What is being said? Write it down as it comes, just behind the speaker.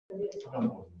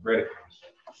Ready.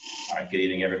 All right, good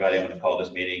evening, everybody. I'm going to call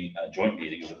this meeting a joint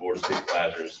meeting of the Board of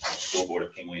Supervisors and the School Board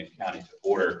of King William County to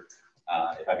order.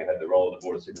 If I could have the roll of the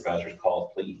Board of Supervisors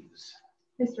called, please.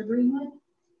 Mr. Greenwood?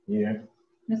 Here.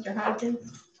 Mr.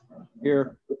 Hopkins?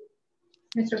 Here.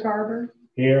 Mr. Garber?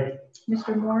 Here.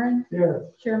 Mr. Moran? Here.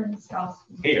 Chairman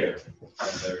Scalzi? Here.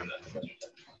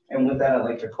 And with that, I'd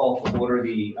like to call to order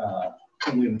the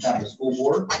King William County School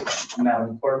Board.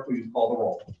 Madam Clerk, will you call the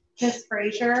roll? Ms.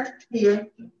 Frazier? Here.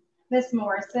 Ms.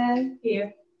 Morrison?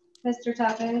 Here. Mr.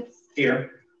 Tuppence?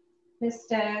 Here. Ms.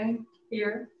 Stone?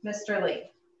 Here. Mr. Lee?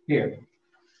 Here.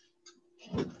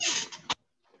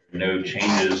 No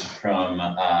changes from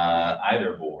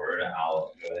either board.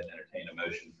 I'll go ahead and entertain a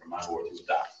motion from my board to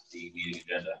adopt the meeting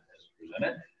agenda as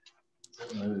presented.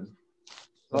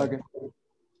 Second.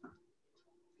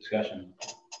 Discussion.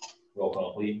 Roll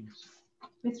call, please.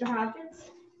 Mr.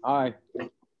 Hopkins? Aye.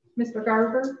 Mr.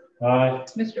 Garber? Aye.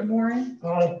 Mr. Moran?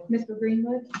 Aye. Mr.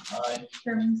 Greenwood? Aye.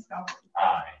 Chairman Scalzi?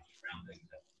 Aye. Round things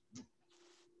up.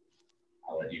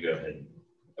 I'll let you go ahead and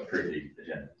approve the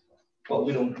agenda. Well,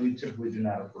 we typically do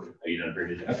not approve. Oh, you don't approve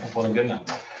the agenda? Okay, well, then good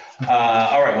enough.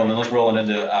 All right, well, then let's roll it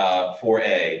into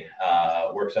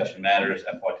 4A, work session matters,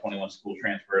 FY21 school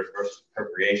transfers versus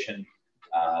appropriation.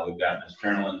 We've got Ms.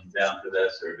 Journalin down for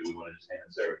this, or do we want to just hand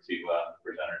this over to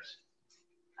presenters?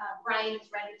 Brian is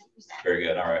ready to present. Very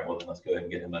good. All right, well, then let's go ahead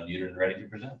and get him unmuted and ready to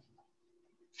present.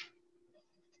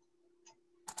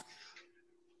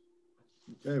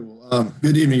 Okay, well,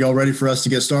 good evening. Y'all ready for us to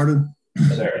get started?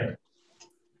 Sorry.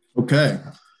 Okay.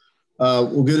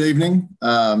 Well, good evening.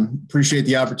 Appreciate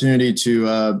the opportunity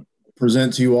to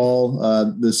present to you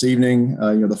all this evening,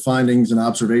 the findings and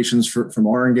observations from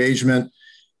our engagement.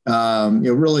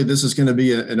 Really, this is going to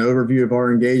be an overview of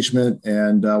our engagement,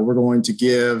 and we're going to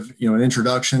give, an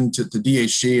introduction to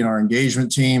DHG and our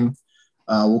engagement team.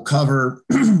 We'll cover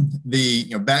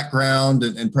the background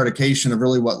and predication of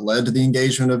really what led to the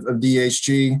engagement of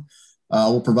DHG.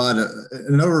 We'll provide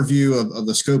an overview of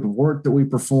the scope of work that we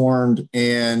performed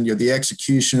and the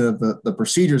execution of the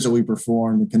procedures that we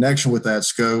performed in connection with that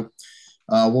scope.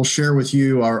 We'll share with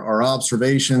you our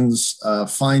observations,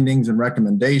 findings, and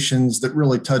recommendations that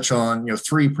really touch on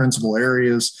three principal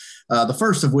areas. The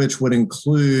first of which would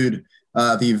include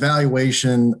the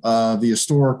evaluation of the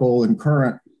historical and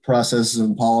current processes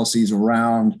and policies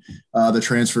around the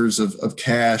transfers of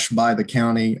cash by the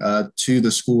county to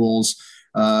the schools.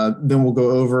 Then we'll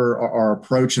go over our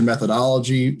approach and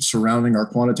methodology surrounding our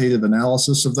quantitative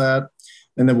analysis of that.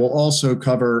 And then we'll also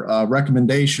cover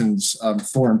recommendations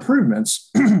for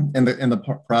improvements in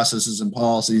the processes and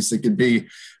policies that could be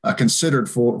considered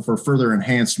for further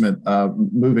enhancement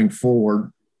moving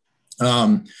forward.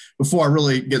 Before I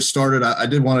really get started, I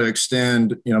did want to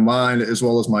extend, mine as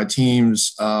well as my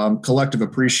team's collective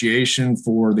appreciation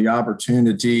for the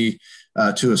opportunity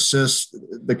to assist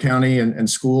the county and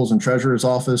schools and treasurer's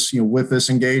office, with this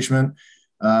engagement.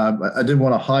 I did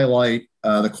want to highlight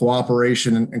the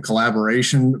cooperation and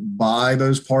collaboration by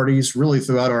those parties really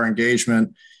throughout our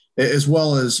engagement, as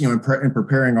well as, in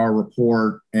preparing our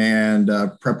report and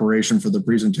preparation for the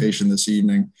presentation this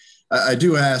evening. I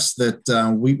do ask that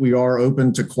we are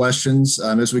open to questions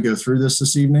as we go through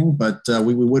this evening, but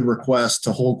we would request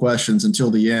to hold questions until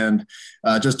the end,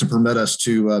 just to permit us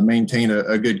to maintain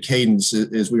a good cadence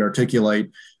as we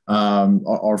articulate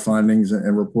our findings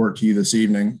and report to you this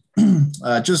evening.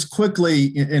 Just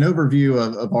quickly, an overview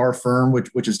of our firm,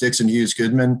 which is Dixon, Hughes,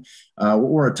 Goodman.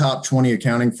 We're a top 20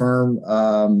 accounting firm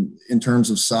in terms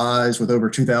of size, with over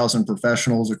 2,000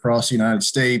 professionals across the United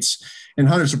States and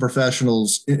hundreds of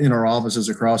professionals in our offices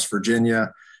across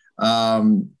Virginia.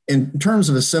 In terms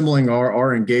of assembling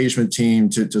our engagement team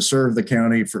to serve the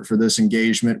county for this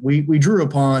engagement, we drew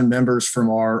upon members from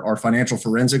our financial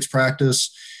forensics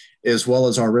practice, as well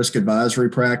as our risk advisory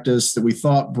practice, that we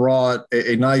thought brought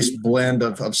a nice blend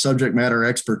of subject matter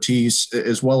expertise,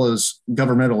 as well as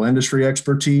governmental industry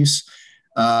expertise.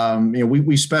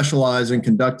 We specialize in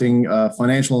conducting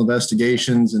financial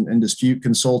investigations and dispute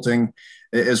consulting,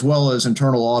 as well as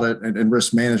internal audit and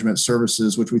risk management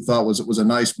services, which we thought was a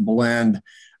nice blend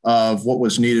of what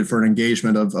was needed for an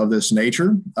engagement of this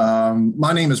nature.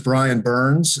 My name is Brian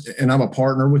Burns, and I'm a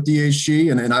partner with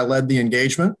DHG, and I led the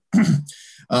engagement.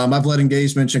 I've led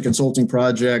engagements and consulting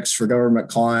projects for government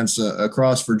clients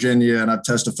across Virginia, and I've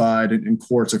testified in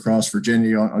courts across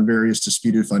Virginia on various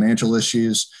disputed financial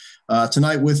issues.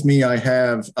 Tonight with me, I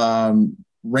have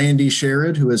Randy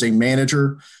Sherrod, who is a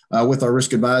manager with our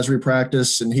risk advisory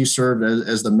practice, and he served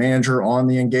as the manager on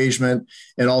the engagement,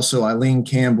 and also Eileen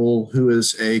Campbell, who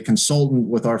is a consultant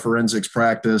with our forensics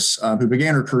practice, who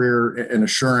began her career in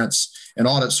assurance and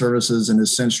audit services and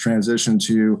has since transitioned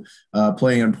to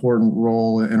playing an important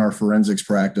role in our forensics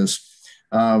practice.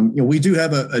 We do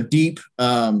have a deep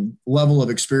level of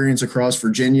experience across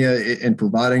Virginia in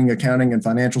providing accounting and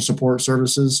financial support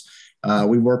services.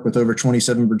 We work with over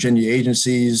 27 Virginia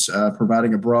agencies,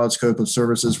 providing a broad scope of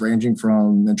services ranging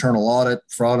from internal audit,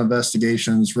 fraud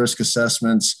investigations, risk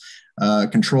assessments,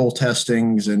 control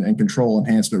testings, and control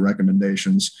enhancement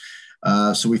recommendations.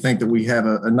 So we think that we have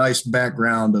a nice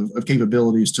background of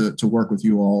capabilities to work with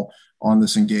you all on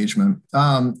this engagement.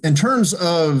 In terms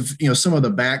of some of the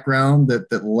background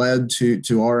that led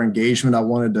to our engagement, I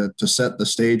wanted to set the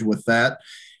stage with that.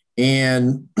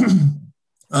 And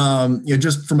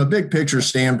just from a big picture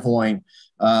standpoint,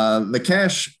 the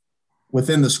cash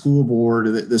within the school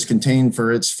board that's contained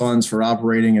for its funds for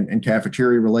operating and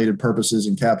cafeteria related purposes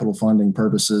and capital funding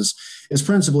purposes is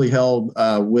principally held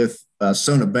with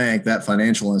Sona Bank, that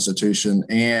financial institution.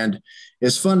 And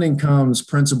its funding comes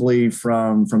principally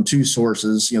from two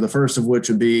sources, the first of which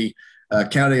would be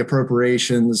county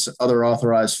appropriations, other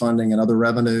authorized funding, and other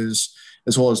revenues,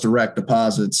 as well as direct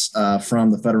deposits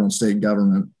from the federal and state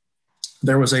government.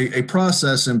 There was a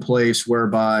process in place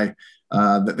whereby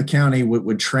the county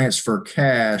would transfer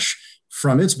cash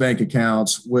from its bank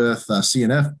accounts with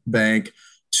CNF Bank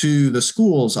to the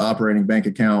school's operating bank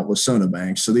account with Sona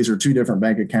Bank. So these are two different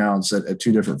bank accounts at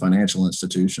two different financial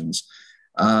institutions.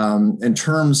 In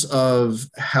terms of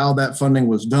how that funding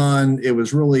was done, it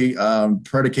was really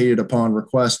predicated upon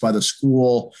request by the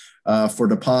school for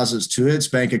deposits to its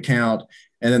bank account.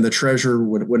 And then the treasurer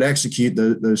would execute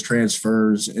those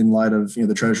transfers in light of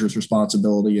the treasurer's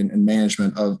responsibility and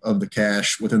management of the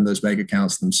cash within those bank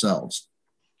accounts themselves.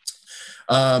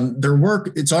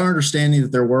 It's our understanding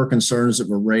that there were concerns that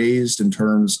were raised in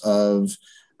terms of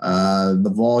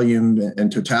the volume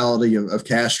and totality of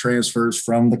cash transfers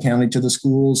from the county to the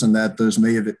schools, and that those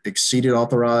may have exceeded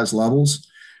authorized levels.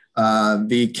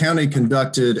 The county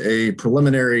conducted a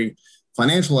preliminary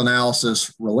financial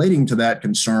analysis relating to that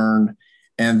concern.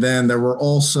 And then there were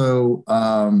also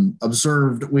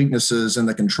observed weaknesses in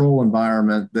the control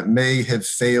environment that may have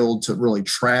failed to really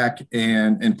track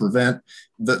and prevent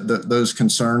those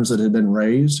concerns that had been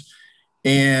raised.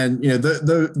 And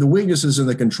the weaknesses in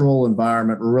the control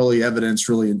environment were really evidenced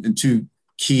in two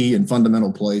key and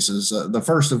fundamental places. The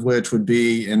first of which would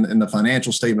be in the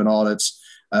financial statement audits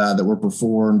that were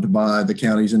performed by the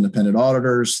county's independent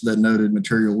auditors that noted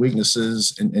material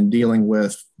weaknesses in dealing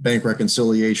with bank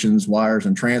reconciliations, wires,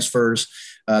 and transfers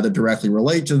that directly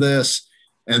relate to this.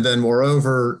 And then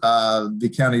moreover,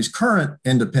 the county's current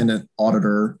independent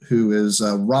auditor, who is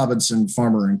Robinson,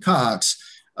 Farmer, and Cox,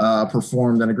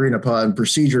 performed an agreed upon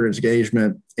procedure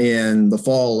engagement in the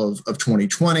fall of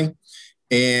 2020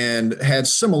 and had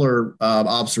similar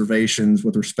observations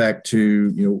with respect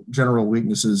to general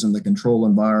weaknesses in the control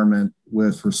environment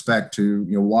with respect to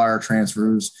wire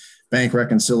transfers, bank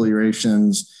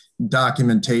reconciliations,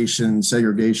 documentation,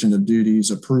 segregation of duties,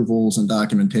 approvals, and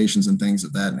documentations, and things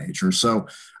of that nature. So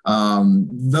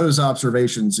those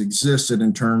observations existed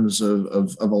in terms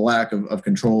of a lack of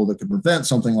control that could prevent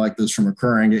something like this from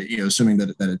occurring, assuming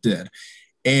that it did.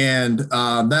 And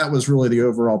that was really the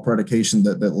overall predication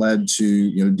that led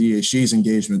to DHG's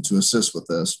engagement to assist with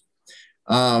this.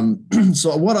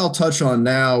 So what I'll touch on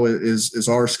now is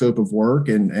our scope of work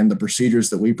and the procedures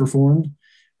that we performed.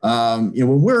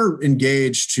 When we're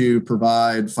engaged to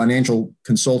provide financial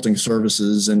consulting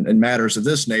services and matters of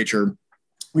this nature,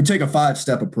 we take a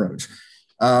 5-step approach.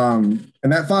 And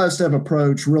that 5-step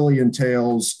approach really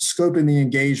entails scoping the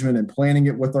engagement and planning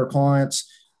it with our clients.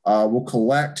 We'll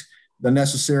collect the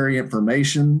necessary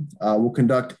information. We'll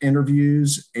conduct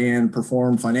interviews and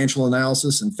perform financial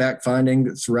analysis and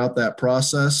fact-finding throughout that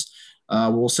process.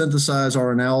 We'll synthesize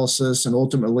our analysis and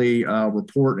ultimately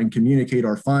report and communicate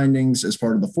our findings as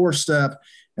part of the 4th step.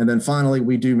 And then finally,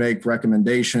 we do make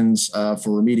recommendations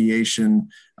for remediation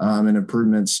and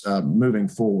improvements moving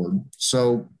forward.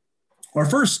 So our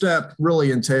first step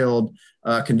really entailed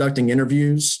conducting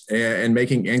interviews and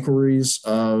making inquiries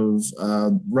of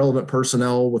relevant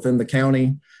personnel within the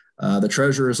county, the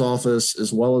treasurer's office,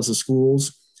 as well as the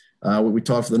schools. We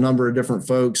talked with a number of different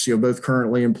folks, both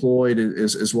currently employed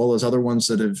as well as other ones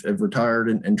that have retired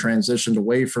and transitioned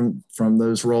away from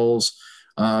those roles.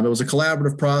 It was a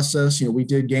collaborative process. We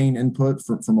did gain input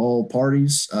from all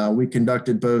parties. We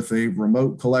conducted both a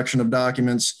remote collection of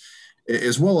documents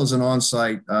as well as an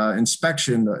on-site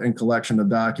inspection and collection of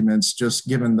documents, just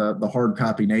given the hard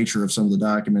copy nature of some of the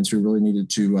documents we really needed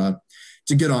to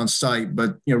get on site.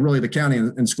 But really the county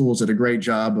and schools did a great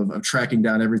job of tracking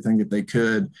down everything that they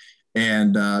could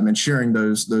and sharing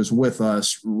those with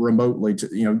us remotely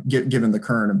to, given the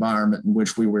current environment in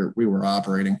which we were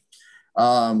operating.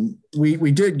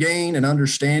 We did gain an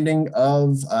understanding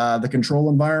of the control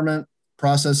environment,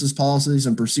 processes, policies,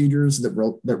 and procedures that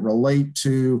relate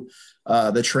to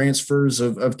the transfers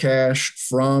of cash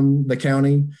from the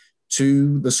county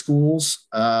to the schools.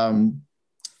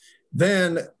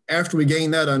 Then after we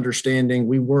gained that understanding,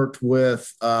 we worked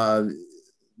with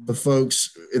the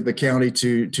folks at the county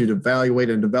to evaluate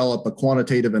and develop a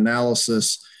quantitative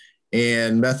analysis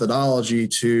and methodology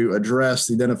to address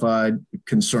the identified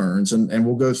concerns. And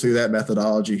we'll go through that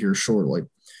methodology here shortly.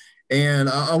 And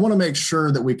I want to make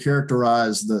sure that we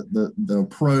characterize the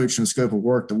approach and scope of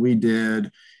work that we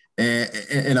did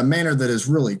in a manner that is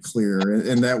really clear,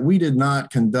 and that we did not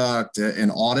conduct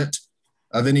an audit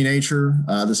of any nature.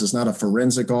 This is not a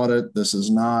forensic audit. This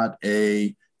is not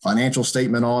a financial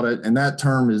statement audit. And that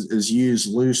term is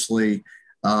used loosely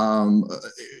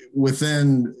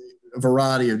within a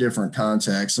variety of different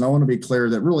contexts. And I want to be clear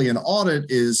that really an audit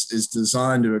is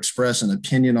designed to express an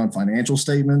opinion on financial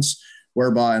statements,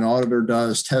 whereby an auditor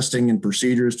does testing and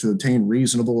procedures to obtain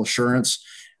reasonable assurance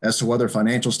as to whether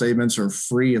financial statements are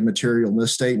free of material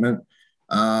misstatement.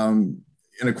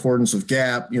 In accordance with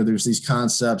GAAP, there's these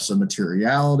concepts of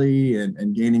materiality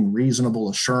and gaining reasonable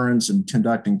assurance and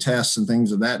conducting tests and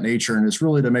things of that nature. And it's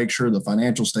really to make sure the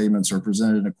financial statements are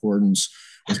presented in accordance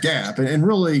with GAAP. And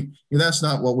really, that's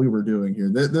not what we were doing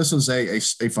here. This is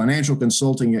a financial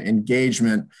consulting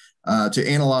engagement to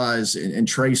analyze and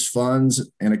trace funds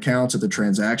and accounts at the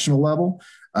transactional level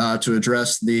to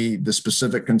address the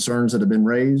specific concerns that have been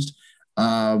raised.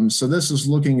 So this is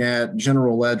looking at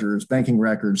general ledgers, banking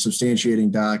records, substantiating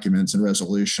documents, and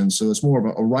resolutions. So it's more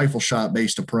of a rifle shot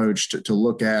based approach to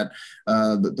look at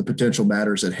the potential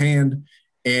matters at hand.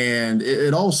 And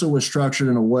it also was structured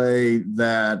in a way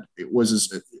that it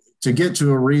was to get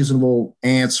to a reasonable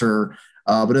answer,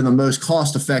 but in the most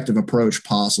cost-effective approach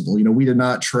possible. We did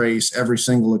not trace every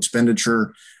single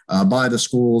expenditure by the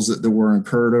schools that were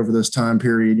incurred over this time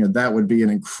period. That would be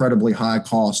an incredibly high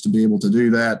cost to be able to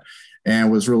do that,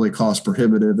 and was really cost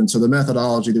prohibitive. And so the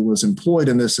methodology that was employed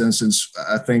in this instance,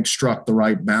 I think, struck the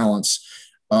right balance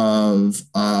of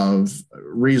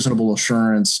reasonable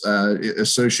assurance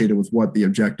associated with what the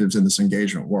objectives in this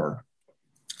engagement were.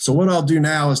 So what I'll do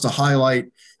now is to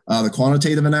highlight the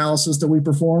quantitative analysis that we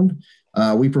performed.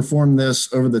 We performed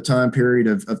this over the time period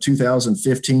of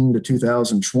 2015 to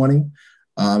 2020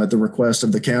 at the request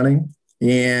of the county.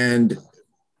 And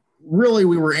really,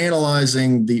 we were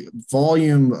analyzing the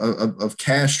volume of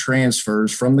cash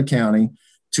transfers from the county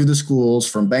to the schools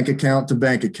from bank account to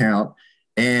bank account,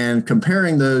 and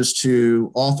comparing those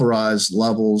to authorized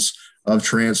levels of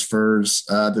transfers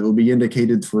that will be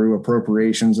indicated through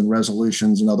appropriations and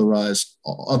resolutions and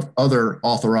other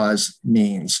authorized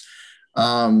means.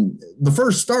 The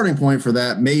first starting point for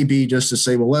that may be just to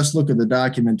say, well, let's look at the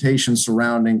documentation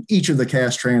surrounding each of the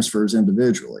cash transfers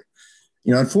individually.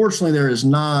 Unfortunately, there is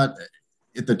not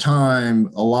at the time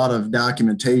a lot of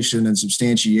documentation and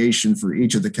substantiation for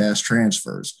each of the cash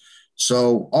transfers.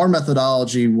 So our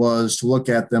methodology was to look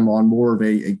at them on more of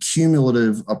a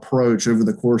cumulative approach over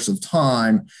the course of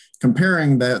time,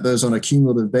 comparing those on a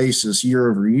cumulative basis year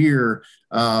over year,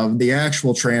 the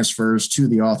actual transfers to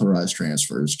the authorized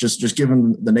transfers. Just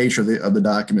given the nature of the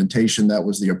documentation, that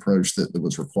was the approach that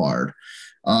was required.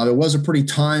 It was a pretty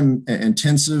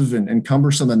time-intensive and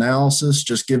cumbersome analysis,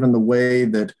 just given the way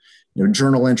that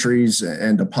journal entries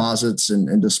and deposits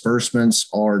and disbursements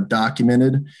are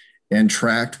documented and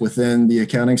tracked within the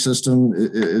accounting system,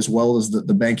 as well as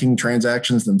the banking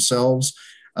transactions themselves.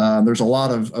 There's a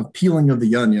lot of peeling of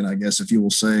the onion, I guess, if you will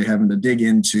say, having to dig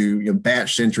into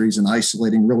batched entries and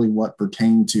isolating really what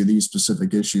pertained to these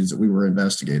specific issues that we were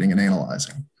investigating and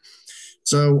analyzing.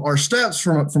 So our steps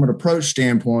from an approach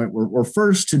standpoint were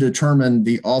first to determine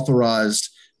the authorized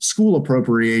school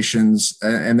appropriations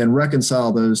and then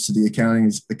reconcile those to the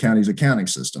county's accounting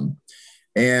system.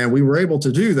 And we were able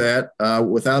to do that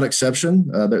without exception.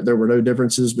 There were no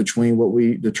differences between what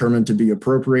we determined to be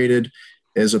appropriated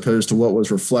as opposed to what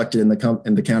was reflected in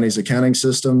the county's accounting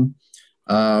system.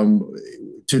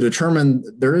 To determine,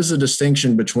 there is a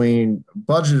distinction between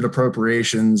budgeted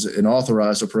appropriations and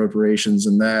authorized appropriations,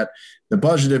 in that the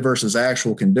budgeted versus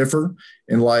actual can differ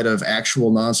in light of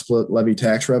actual non-split levy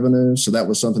tax revenue. So that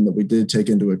was something that we did take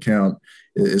into account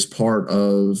as part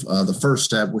of the first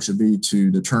step, which would be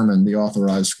to determine the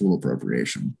authorized school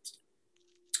appropriation.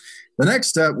 The next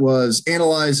step was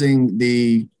analyzing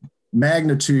the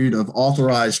magnitude of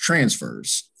authorized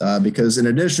transfers, because in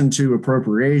addition to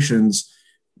appropriations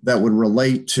that would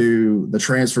relate to the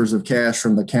transfers of cash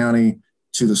from the county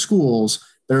to the schools,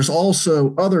 There's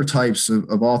also other types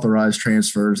of authorized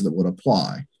transfers that would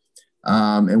apply.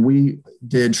 And we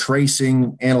did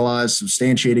tracing, analyzed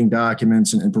substantiating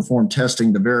documents, and performed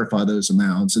testing to verify those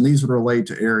amounts. And these would relate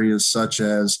to areas such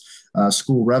as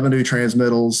school revenue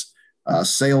transmittals,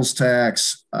 sales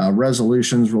tax,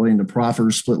 resolutions relating to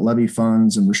proffer, split levy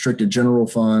funds, and restricted general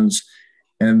funds,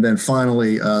 and then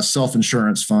finally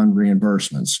self-insurance fund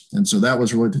reimbursements. And so that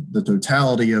was really the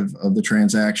totality of the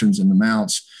transactions and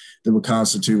amounts that would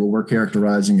constitute what we're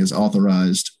characterizing as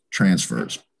authorized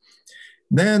transfers.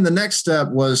 Then the next step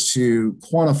was to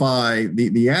quantify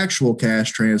the actual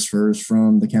cash transfers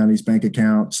from the county's bank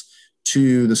accounts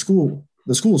to the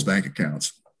school's bank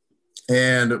accounts.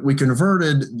 And we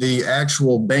converted the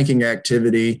actual banking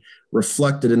activity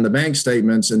reflected in the bank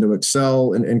statements into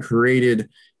Excel and created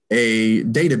a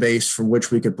database from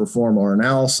which we could perform our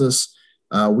analysis.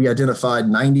 We identified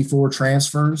 94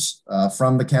 transfers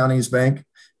from the county's bank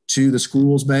to the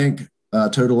school's bank,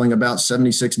 totaling about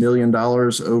 $76 million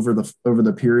over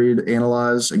the period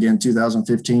analyzed, again,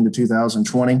 2015 to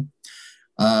 2020.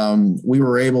 We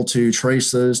were able to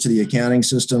trace those to the accounting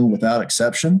system without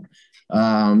exception.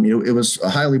 It was a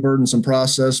highly burdensome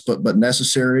process, but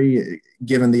necessary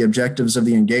given the objectives of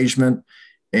the engagement.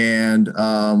 And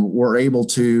we're able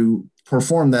to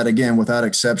perform that again without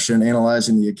exception,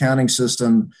 analyzing the accounting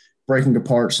system, breaking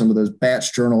apart some of those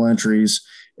batch journal entries,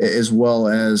 as well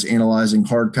as analyzing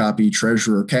hard copy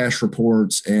treasurer cash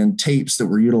reports and tapes that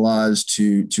were utilized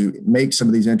to make some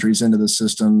of these entries into the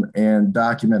system and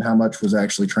document how much was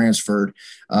actually transferred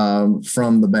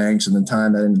from the banks and then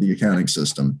tying that into the accounting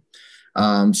system.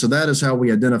 So that is how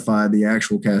we identified the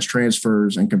actual cash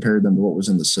transfers and compared them to what was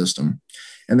in the system.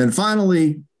 And then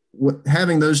finally,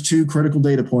 having those two critical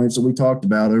data points that we talked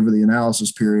about over the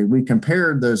analysis period, we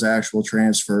compared those actual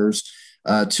transfers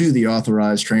to the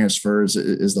authorized transfers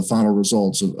is the final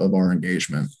results of our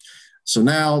engagement. So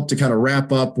now to kind of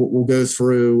wrap up, we'll go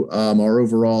through our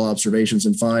overall observations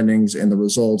and findings and the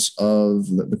results of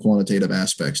the quantitative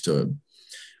aspects to it.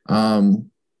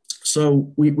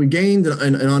 So we gained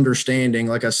an understanding,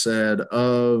 like I said,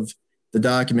 of the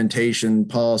documentation,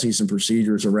 policies, and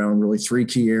procedures around really three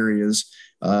key areas.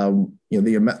 What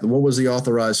was the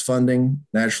authorized funding,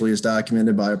 naturally is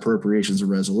documented by appropriations and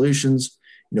resolutions.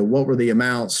 What were the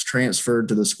amounts transferred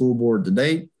to the school board to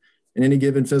date in any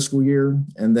given fiscal year?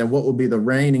 And then what would be the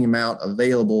remaining amount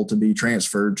available to be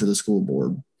transferred to the school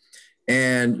board?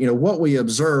 And, what we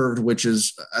observed, which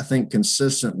is, I think,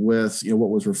 consistent with, what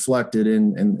was reflected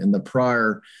in the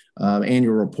prior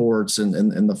annual reports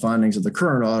and the findings of the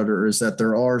current auditor, is that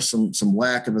there are some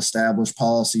lack of established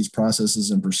policies,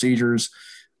 processes, and procedures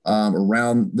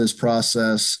around this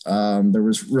process. There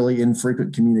was really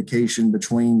infrequent communication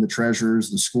between the treasurers,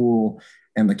 the school,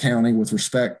 and the county with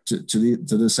respect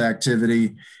to this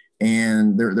activity.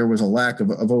 And there was a lack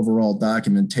of overall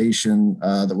documentation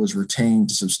that was retained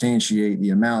to substantiate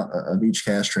the amount of each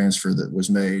cash transfer that was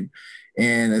made.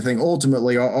 And I think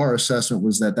ultimately our assessment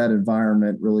was that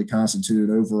environment really constituted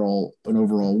an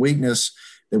overall weakness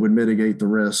that would mitigate the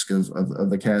risk of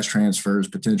the cash transfers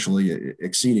potentially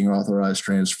exceeding authorized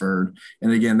transferred.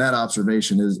 And again, that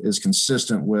observation is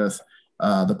consistent with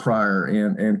the prior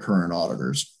and current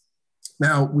auditors.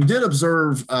 Now, we did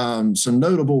observe some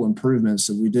notable improvements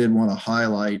that we did want to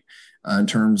highlight in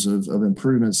terms of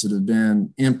improvements that have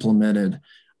been implemented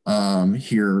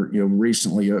here,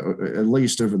 recently, at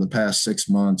least over the past 6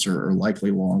 months or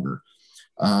likely longer.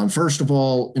 First of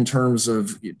all, in terms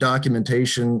of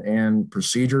documentation and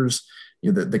procedures,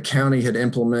 the county had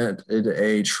implemented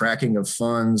a tracking of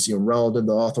funds, relative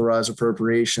to authorized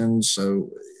appropriations.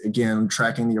 So again,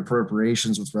 tracking the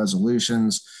appropriations with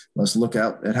resolutions. Let's look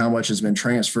at how much has been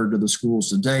transferred to the schools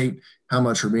to date, how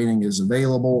much remaining is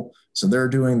available. So they're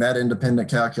doing that independent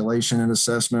calculation and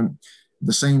assessment. At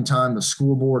the same time, the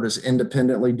school board is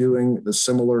independently doing the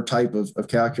similar type of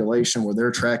calculation where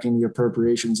they're tracking the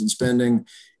appropriations and spending.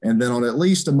 And then on at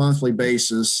least a monthly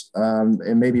basis,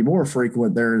 and maybe more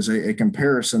frequent, there is a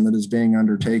comparison that is being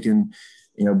undertaken,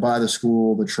 by the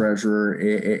school, the treasurer,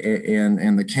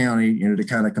 and the county, to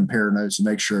kind of compare notes and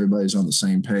make sure everybody's on the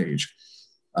same page.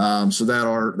 So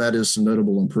that is some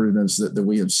notable improvements that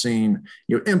we have seen,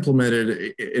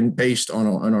 implemented based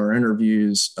on our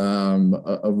interviews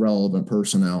of relevant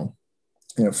personnel.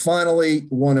 Finally,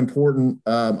 one important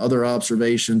other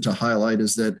observation to highlight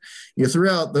is that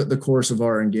throughout the course of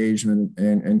our engagement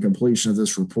and completion of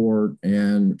this report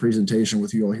and presentation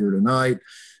with you all here tonight,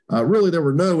 really there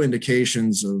were no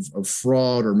indications of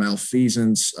fraud or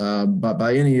malfeasance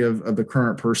by any of the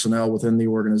current personnel within the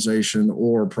organization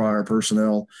or prior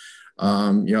personnel.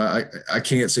 I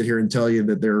can't sit here and tell you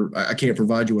that I can't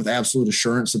provide you with absolute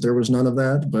assurance that there was none of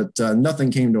that, but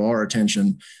nothing came to our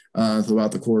attention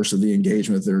throughout the course of the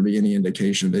engagement. There would be any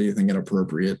indication of anything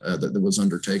inappropriate that was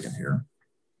undertaken here.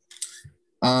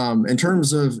 In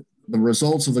terms of the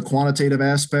results of the quantitative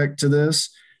aspect to this,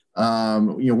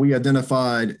 we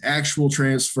identified actual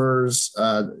transfers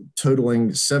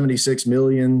totaling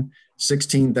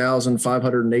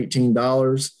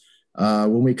 $76,016,518.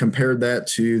 When we compared that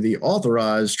to the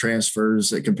authorized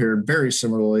transfers, it compared very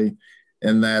similarly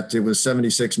in that it was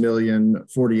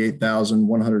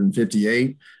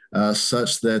 $76,048,158,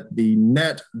 such that the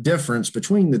net difference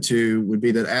between the two would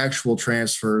be that actual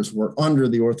transfers were under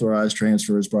the authorized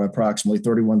transfers by approximately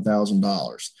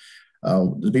 $31,000.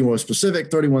 To be more specific,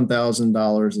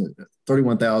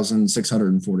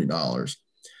 $31,640.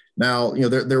 Now,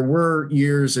 there were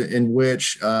years in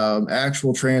which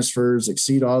actual transfers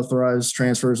exceed authorized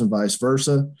transfers and vice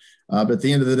versa. But at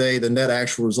the end of the day, the net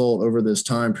actual result over this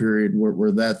time period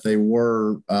were that they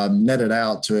were netted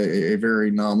out to a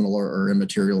very nominal or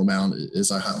immaterial amount,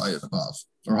 as I highlighted above,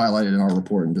 or highlighted in our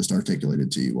report and just articulated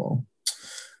to you all.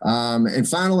 And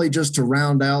finally, just to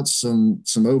round out some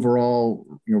overall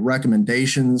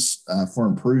recommendations for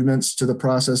improvements to the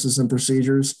processes and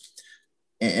procedures.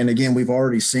 And again, we've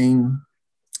already seen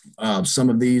some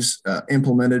of these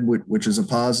implemented, which is a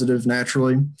positive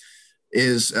naturally,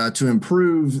 is to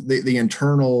improve the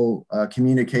internal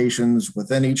communications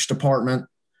within each department.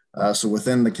 So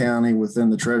within the county,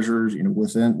 within the treasurers,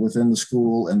 within the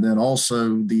school, and then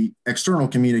also the external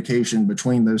communication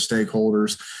between those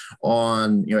stakeholders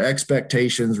on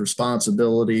expectations,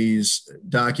 responsibilities,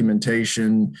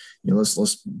 documentation.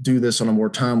 Let's do this on a more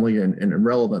timely and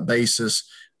relevant basis.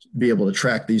 Be able to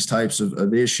track these types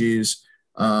of issues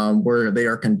where they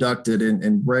are conducted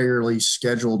in regularly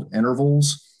scheduled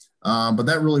intervals. But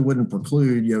that really wouldn't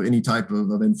preclude, any type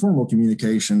of informal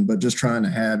communication, but just trying to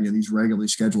have, these regularly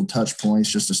scheduled touch points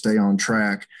just to stay on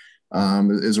track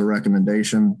is a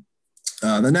recommendation.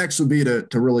 The next would be to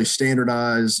really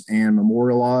standardize and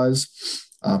memorialize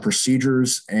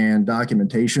procedures and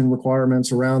documentation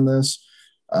requirements around this.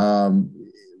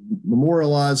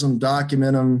 Memorialize them,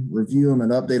 document them, review them,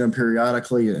 and update them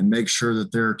periodically, and make sure that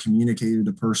they're communicated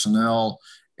to personnel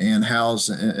and housed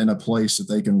in a place that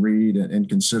they can read and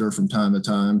consider from time to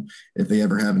time if they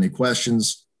ever have any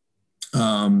questions.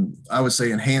 I would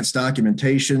say enhanced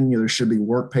documentation. There should be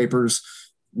work papers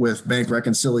with bank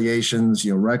reconciliations,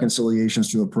 reconciliations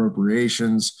to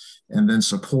appropriations, and then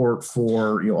support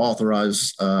for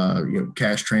authorized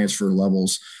cash transfer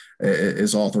levels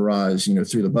is authorized,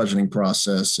 through the budgeting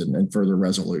process and further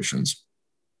resolutions.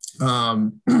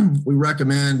 We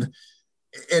recommend,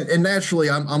 and naturally,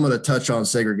 I'm going to touch on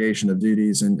segregation of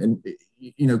duties, and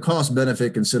cost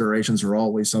benefit considerations are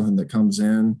always something that comes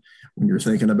in when you're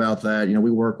thinking about that. We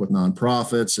work with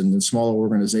nonprofits and smaller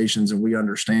organizations, and we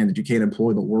understand that you can't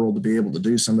employ the world to be able to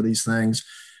do some of these things.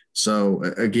 So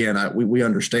again, we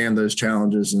understand those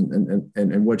challenges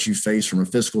and what you face from a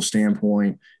fiscal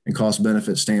standpoint and cost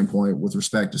benefit standpoint with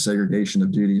respect to segregation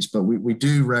of duties. But we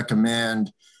do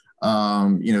recommend,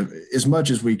 as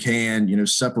much as we can,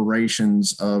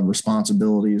 separations of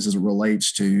responsibilities as it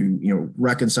relates to,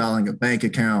 reconciling of bank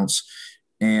accounts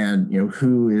and,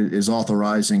 who is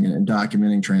authorizing and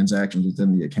documenting transactions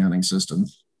within the accounting system.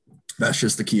 That's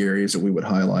just the key areas that we would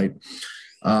highlight.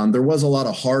 There was a lot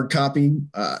of hard copy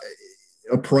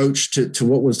approach to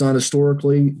what was done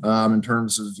historically in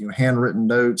terms of handwritten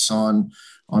notes on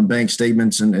bank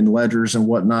statements and ledgers and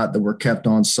whatnot that were kept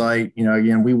on site.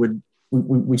 Again,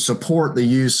 we support the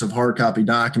use of hard copy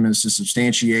documents to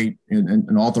substantiate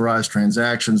and authorize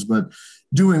transactions, but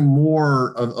doing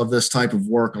more of this type of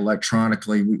work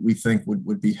electronically, we think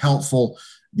would be helpful,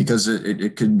 because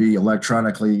it could be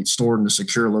electronically stored in a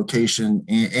secure location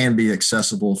and be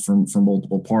accessible from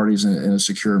multiple parties in a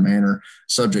secure manner,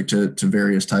 subject to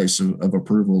various types of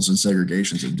approvals and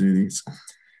segregations of duties.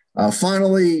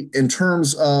 Finally, in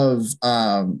terms of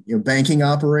banking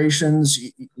operations,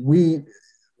 we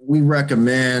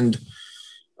recommend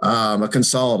a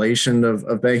consolidation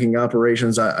of banking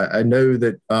operations. I know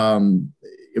that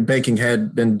banking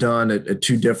had been done at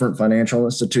two different financial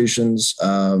institutions,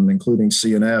 including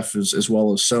CNF as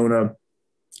well as SONA.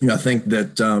 I think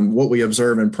that what we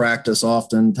observe in practice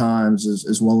oftentimes,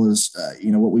 as well as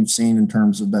what we've seen in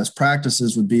terms of best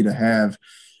practices, would be to have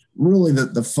really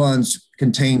the funds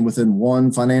contained within one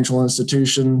financial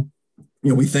institution.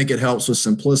 We think it helps with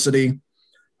simplicity.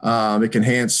 It can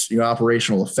enhance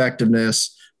operational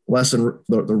effectiveness, lessen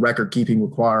the record keeping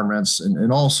requirements,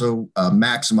 and also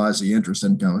maximize the interest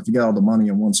income. If you got all the money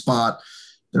in one spot,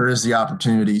 there is the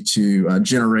opportunity to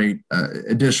generate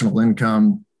additional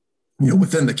income,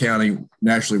 within the county,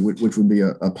 naturally, which would be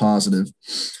a positive.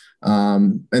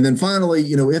 And then finally,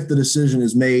 if the decision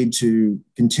is made to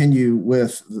continue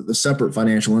with the separate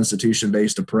financial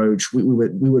institution-based approach, we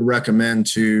would recommend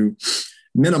to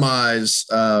minimize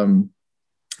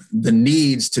the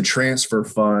needs to transfer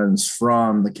funds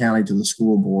from the county to the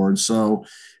school board. So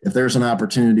if there's an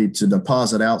opportunity to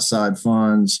deposit outside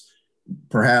funds,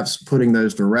 perhaps putting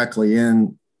those directly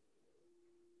in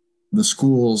the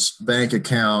school's bank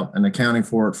account and accounting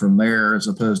for it from there, as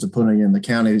opposed to putting in the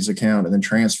county's account and then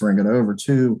transferring it over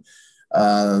to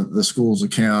the school's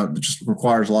account, it just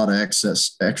requires a lot of extra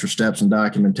steps and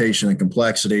documentation and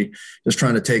complexity. Just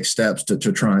trying to take steps to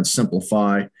try and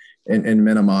simplify and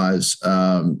minimize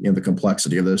the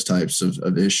complexity of those types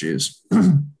of issues.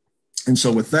 And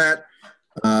so with that,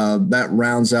 that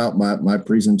rounds out my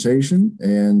presentation,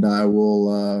 and I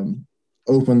will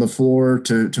open the floor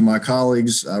to my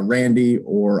colleagues, Randy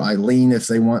or Eileen, if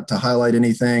they want to highlight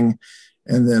anything,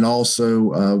 and then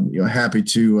also happy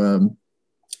to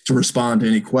respond to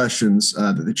any questions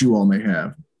that you all may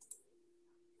have.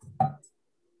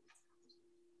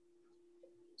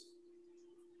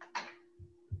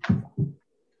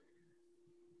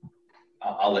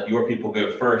 I'll let your people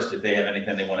go first if they have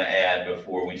anything they want to add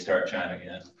before we start chiming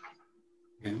in.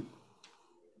 Okay.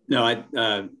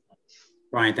 No,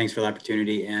 Brian, thanks for the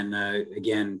opportunity. And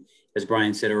again, as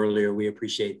Brian said earlier, we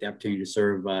appreciate the opportunity to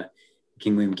serve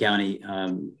King William County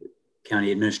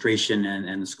administration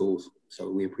and the schools. So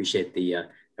we appreciate the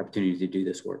opportunity to do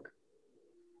this work.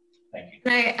 Thank you.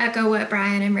 Can I echo what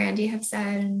Brian and Randy have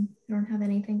said, and I don't have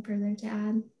anything further to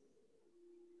add?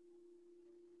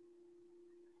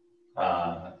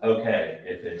 Okay,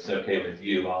 if it's okay with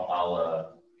you,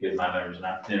 I'll give my members an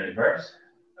opportunity first.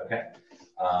 Okay.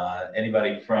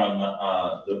 Anybody from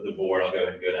the board? I'll go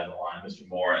ahead and go down the line. Mr.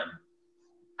 Moran.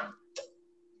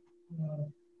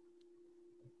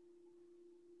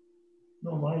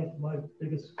 No, my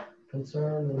biggest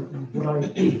concern and what I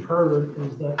heard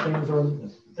is that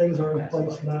things are in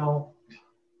place now.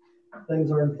 Things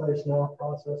are in place now,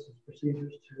 processes,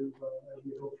 procedures to as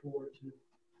we go forward to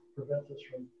prevent this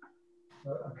from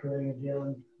occurring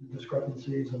again,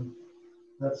 discrepancies, and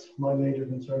that's my major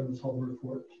concern in this whole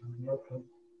report. Okay.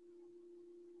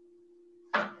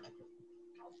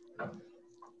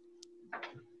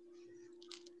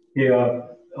 Yeah,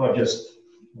 I'll just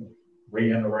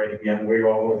reiterate again, we're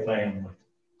all a family.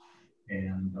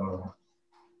 And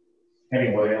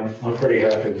anyway, I'm pretty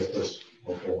happy with this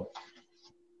report.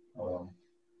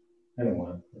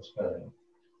 Anyway, that's about it.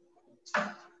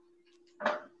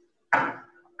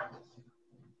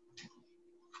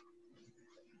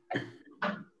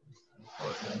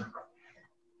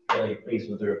 Really pleased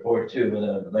with the report too,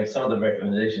 but like some of the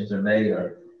recommendations are made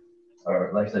are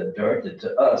like I said, directed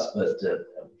to us, but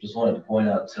just wanted to point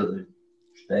out to the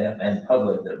staff and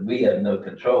public that we have no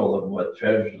control over what the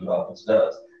Treasurer's Office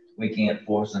does. We can't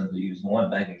force them to use one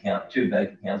bank account, 2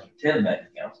 bank accounts, or 10 bank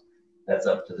accounts. That's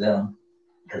up to them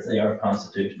because they are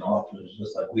constitutional officers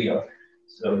just like we are.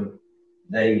 So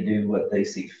they do what they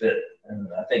see fit. And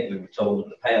I think we were told in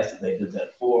the past that they did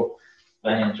that for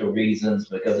financial reasons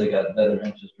because they got better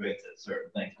interest rates at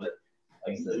certain things. But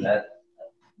like I said, that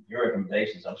your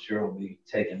recommendations, I'm sure, will be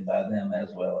taken by them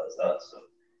as well as us. So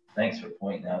thanks for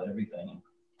pointing out everything.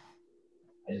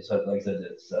 I just hope, like I said,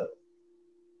 it's, I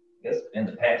guess in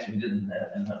the past we didn't,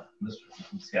 and Mr.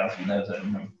 Skowski knows that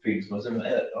in the previous was, and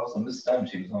also Mrs. Stone,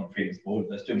 she was on the previous board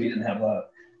with us too. We didn't have a lot of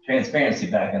transparency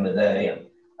back in the day. And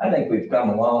I think we've come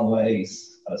a long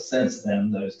ways since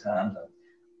then, those times.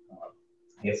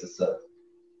 I guess it's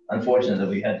unfortunate that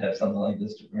we had to have something like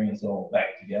this to bring us all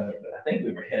back together, but I think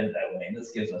we were headed that way. And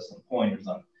this gives us some pointers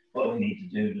on what we need to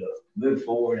do to move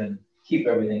forward and keep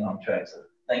everything on track. So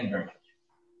thank you very much.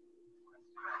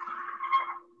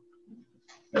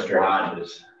 Mr.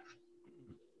 Hodges.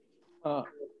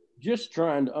 Just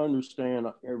trying to understand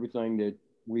everything that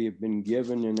we have been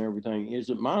given and everything. Is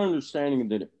it my understanding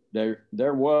that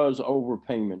there was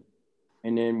overpayment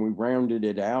and then we rounded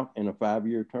it out in a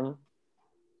 5-year term?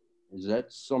 Is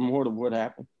that somewhat of what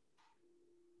happened?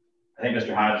 I think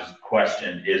Mr. Hodges'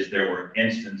 question is there were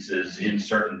instances in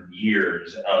certain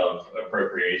years of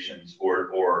appropriations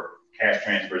or cash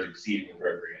transfers exceeding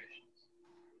appropriations.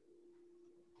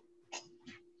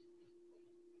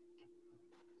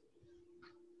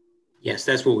 Yes,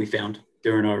 that's what we found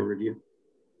during our review.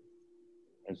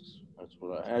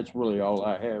 That's really all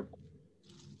I have.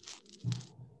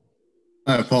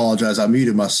 I apologize. I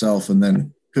muted myself and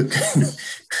then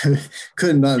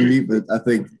couldn't unmute, but I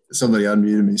think somebody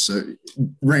unmuted me. So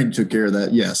Randy took care of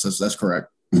that. Yes, that's correct.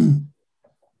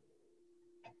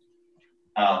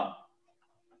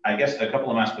 I guess a couple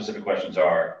of my specific questions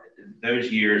are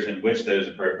those years in which those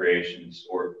appropriations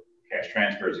or cash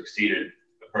transfers exceeded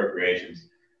appropriations.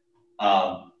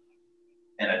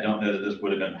 And I don't know that this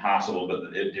would have been possible,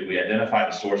 but did we identify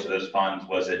the source of those funds?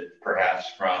 Was it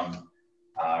perhaps from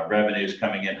revenues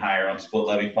coming in higher on split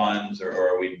levy funds, or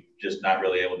are we just not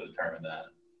really able to determine that?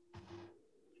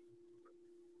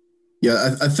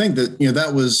 Yeah, I think that, you know,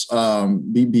 that was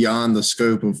beyond the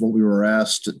scope of what we were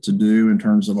asked to do in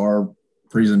terms of our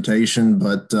presentation.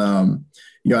 But,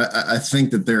 you know, I think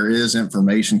that there is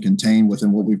information contained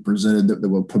within what we presented that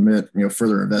will permit, you know,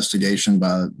 further investigation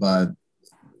by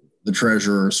the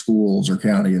treasurer, schools, or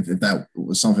county if that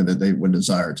was something that they would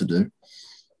desire to do.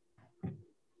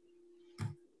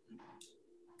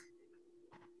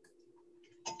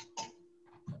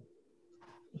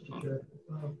 Mr. Chair,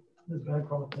 Ms.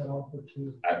 Bancroft had offered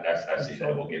to. I see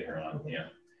that. We'll get her on. Yeah.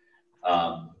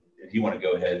 If you want to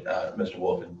go ahead, Mr.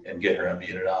 Wolf, and get her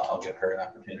unmuted, I'll give her an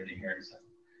opportunity here in a second.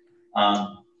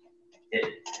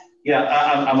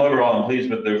 I'm overall pleased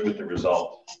with the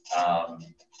result.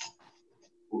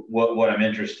 What I'm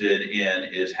interested in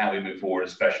is how we move forward,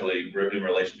 especially in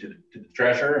relation to the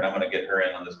treasurer. And I'm going to get her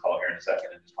in on this call here in a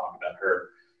second and just talk about her,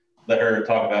 let her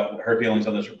talk about her feelings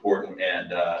on this report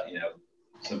and you know,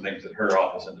 some things that her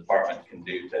office and department can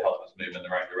do to help us move in the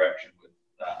right direction with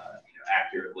you know,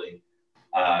 accurately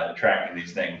tracking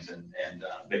these things and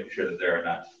making sure that there are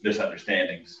not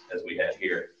misunderstandings as we had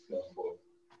here going forward.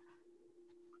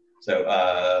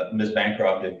 So Ms.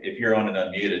 Bancroft, if you're on and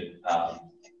unmuted,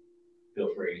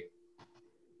 feel free.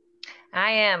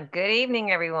 I am. Good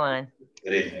evening, everyone.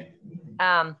 Good evening.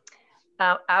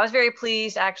 I was very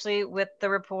pleased actually with the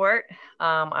report.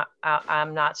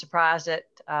 I'm not surprised at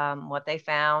what they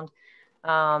found.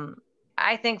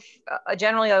 I think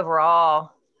generally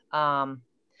overall,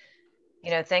 you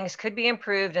know, things could be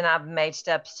improved and I've made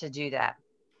steps to do that.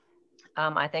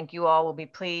 I think you all will be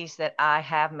pleased that I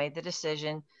have made the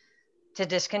decision to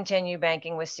discontinue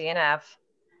banking with CNF.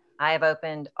 I have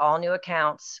opened all new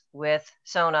accounts with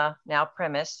Sona, now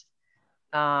Premise.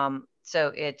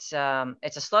 So it's a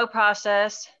slow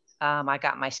process. I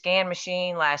got my scan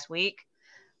machine last week.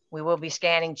 We will be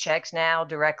scanning checks now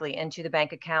directly into the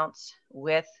bank accounts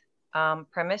with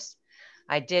Premise.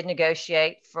 I did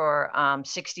negotiate for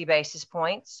 60 basis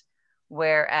points,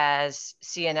 whereas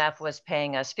CNF was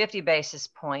paying us 50 basis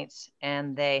points,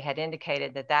 and they had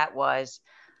indicated that that was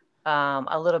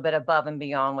a little bit above and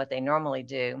beyond what they normally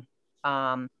do.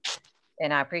 And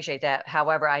I appreciate that.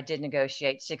 However, I did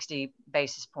negotiate 60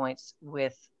 basis points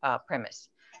with Premise.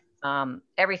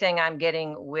 Everything I'm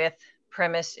getting with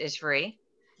Premise is free.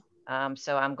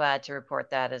 So I'm glad to report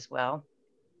that as well.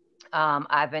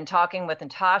 I've been talking with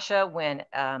Natasha when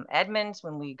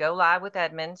when we go live with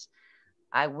Edmonds,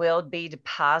 I will be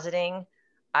depositing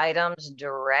items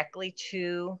directly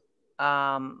to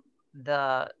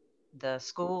the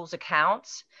school's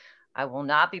accounts. I will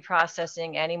not be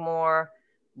processing any more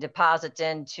deposits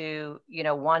into, you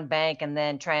know, one bank and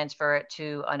then transfer it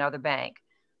to another bank.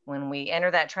 When we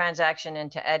enter that transaction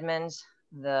into Edmonds,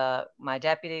 my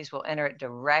deputies will enter it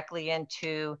directly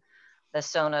into the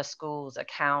Sona school's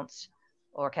accounts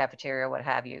or cafeteria, what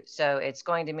have you. So it's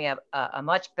going to be a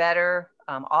much better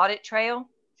audit trail.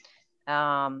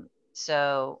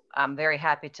 So I'm very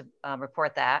happy to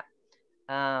report that.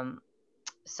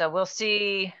 So we'll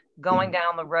see going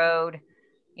down the road.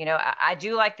 You know, I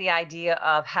do like the idea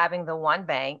of having the one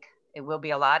bank. It will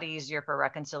be a lot easier for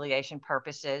reconciliation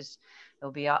purposes. It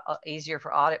will be easier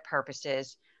for audit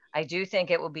purposes. I do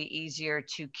think it will be easier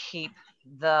to keep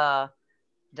the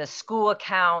school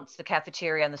accounts, the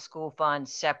cafeteria and the school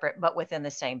funds separate, but within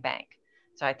the same bank.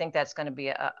 So I think that's going to be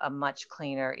a much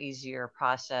cleaner, easier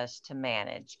process to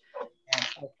manage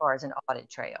as far as an audit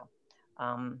trail.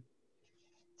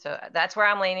 So that's where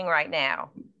I'm leaning right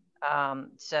now.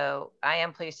 So I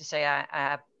am pleased to say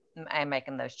I am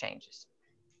making those changes.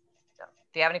 So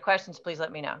if you have any questions, please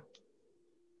let me know.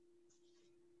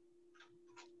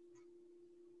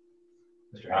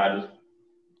 Mr. Hodges?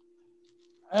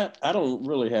 I don't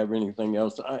really have anything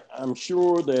else. I'm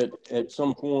sure that at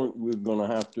some point we're going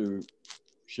to have to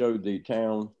show the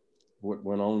town what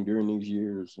went on during these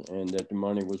years and that the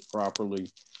money was properly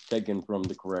taken from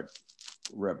the correct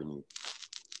revenue.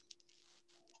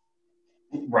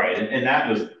 Right, and that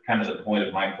was kind of the point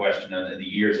of my question. In the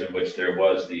years in which there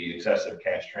was the excessive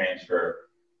cash transfer,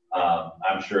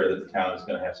 I'm sure that the town is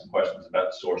going to have some questions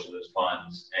about the source of those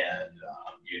funds, and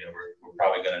you know, we're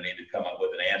probably going to need to come up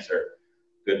with an answer,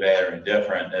 good, bad, or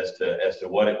indifferent, as to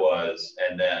what it was,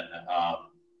 and then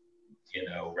you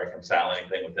know, reconcile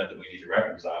anything with them that we need to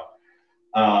reconcile.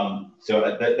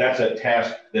 So that's a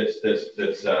task that's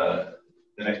the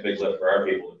next big lift for our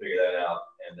people to figure that out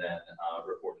and then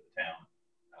report to the town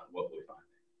what we find.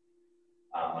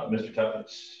 Mr.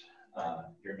 Tuppence,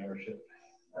 your membership.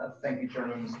 Thank you,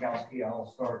 Chairman Miskowski.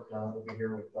 I'll start over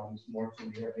here with Ms. Morrison.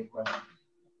 Do you have any questions?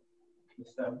 Ms.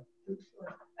 Stone?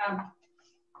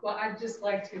 Well, I'd just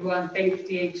like to thank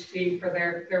DHG for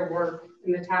their work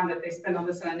and the time that they spend on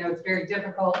this. And I know it's very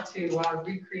difficult to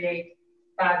recreate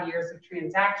 5 years of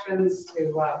transactions,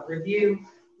 to review,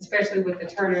 especially with the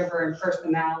turnover in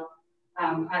personnel.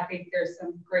 I think there's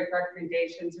some great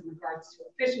recommendations in regards to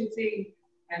efficiency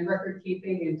and record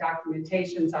keeping and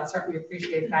documentations. I certainly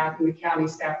appreciate that, and the county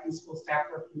staff and school staff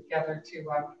working together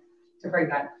to bring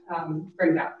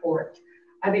that forward.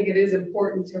 I think it is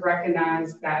important to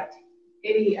recognize that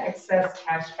any excess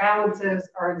cash balances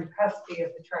are in the custody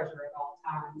of the treasurer at all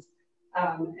times.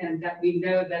 And that we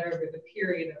know that over the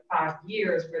period of 5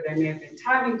 years where there may have been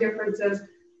timing differences,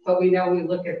 but we know we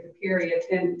look at the period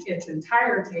in its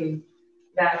entirety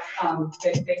that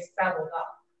they settled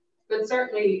up. But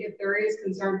certainly if there is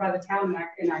concern by the town,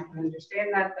 and I can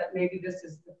understand that maybe this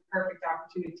is the perfect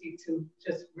opportunity to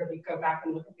just really go back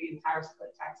and look at the entire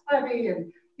split tax levy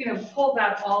and, you know, pull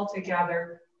that all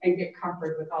together and get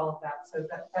comfort with all of that. So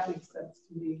that makes sense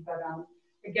to me. But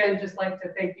again, just like to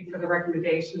thank you for the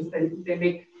recommendations. They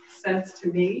make sense to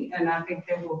me, and I think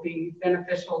they will be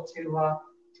beneficial to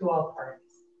all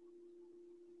parties.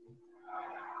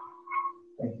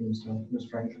 Thank you, Ms.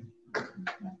 Franklin.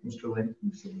 Mr. Lee?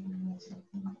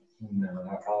 No,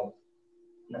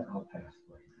 I'll pass.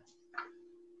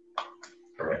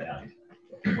 For right now.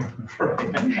 For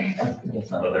right now.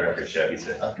 That's not another record show, he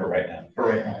said. For right now. For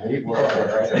right now.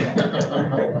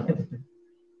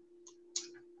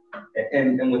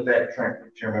 And with that,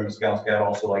 Chairman Miskowski, I'd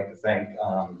also like to thank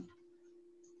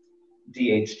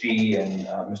DHG and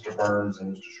Mr. Burns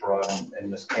and Mr. Sherrod and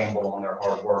Ms. Campbell on their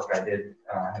hard work. I did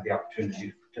have the opportunity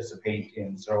to participate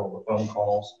in several of the phone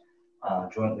calls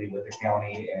jointly with the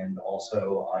county and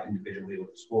also individually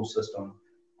with the school system.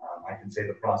 I can say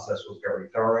the process was very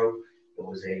thorough. It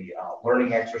was a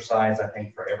learning exercise, I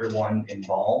think, for everyone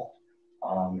involved,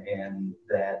 and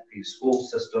that the school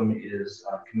system is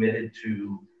committed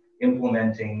to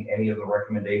implementing any of the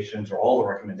recommendations or all the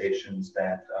recommendations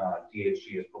that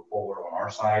DHG has put forward on our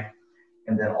side.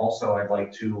 And then also I'd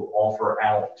like to offer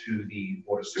out to the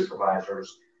Board of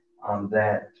Supervisors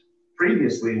that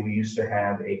previously we used to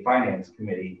have a finance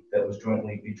committee that was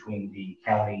jointly between the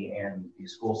county and the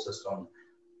school system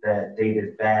that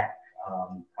dated back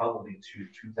probably to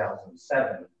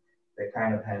 2007 that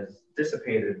kind of has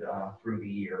dissipated through the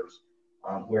years.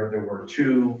 Where there were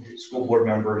 2 school board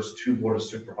members, 2 board of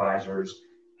supervisors,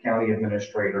 county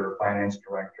administrator, finance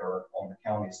director on the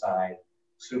county side,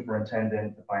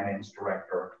 superintendent, the finance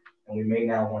director, and we may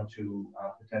now want to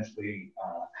potentially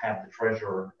have the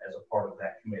treasurer as a part of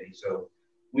that committee. So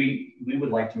we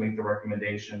would like to make the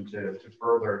recommendation to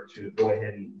go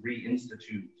ahead and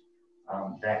reinstitute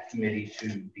that committee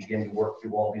to begin to work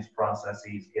through all these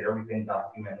processes, get everything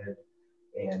documented,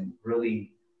 and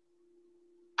really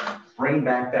bring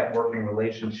back that working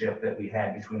relationship that we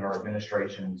had between our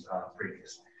administrations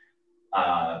previously.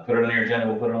 Put it on your agenda,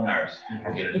 we'll put it on ours.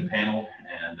 We'll get it in panel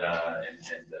and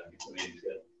get the meetings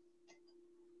good.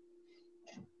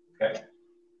 Okay.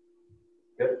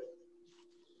 Good.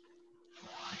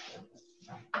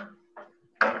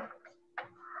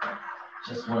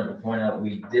 Just wanted to point out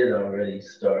we did already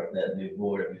start that new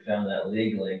board. We found out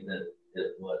legally that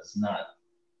it was not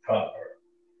proper.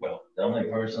 Well, the only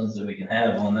persons that we can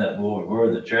have on that board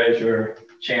were the treasurer,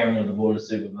 chairman of the board of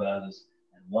supervisors,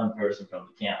 and 1 person from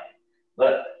the county.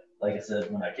 But like I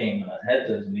said, when I came and I had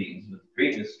those meetings with the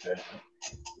previous treasurer,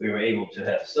 we were able to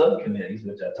have subcommittees,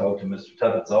 which I talked to Mr.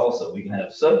 Tuppence also. We can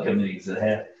have subcommittees that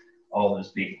have all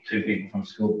those people, 2 people from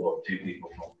school board, 2 people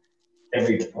from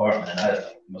every department. And I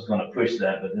was going to push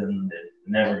that, but then it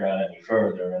never got any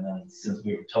further. And then since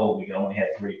we were told we could only have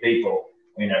 3 people,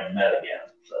 we never met again.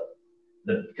 So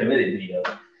the committee meeting,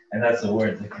 and that's the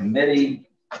word, the committee.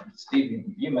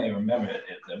 Steve, you may remember it.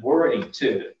 The wording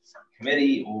to it,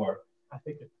 committee, or I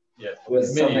think it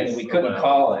was something we couldn't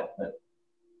call it, but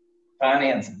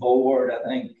finance board, I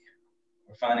think,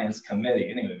 or finance committee.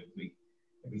 Anyway,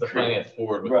 the finance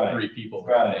board with 3 people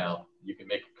right now. You can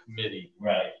make a committee.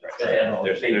 Right.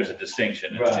 There's a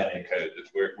distinction in the code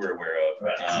that we're aware of.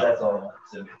 Right. So that's all.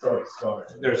 So it's already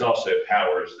started. There's also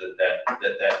powers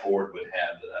that board would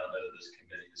have that I don't know that this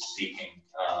committee is seeking.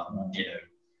 You know,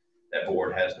 that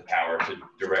board has the power to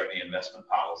direct the investment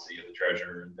policy of the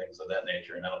treasurer and things of that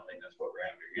nature. And I don't think that's what we're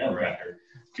after here. We're after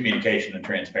communication and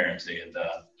transparency. And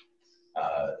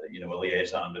you know, a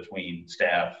liaison between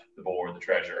staff, the board, the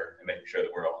treasurer, and making sure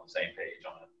that we're all on the same page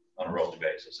on a rolling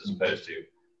basis, as opposed to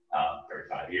every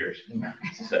 5 years.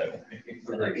 So,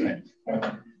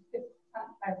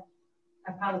 I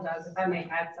apologize if I may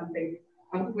add something.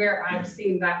 Where I've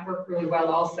seen that work really well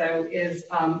also is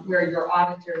where your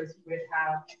auditors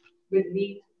would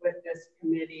meet with this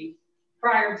committee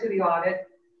prior to the audit.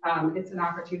 It's an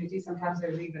opportunity. Sometimes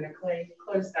there's even a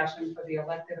closed session for the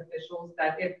elected officials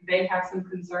that if they have some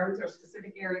concerns or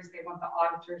specific areas they want the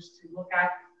auditors to look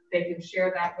at, they can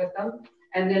share that with them.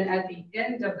 And then at the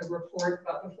end of the report,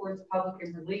 but before it's public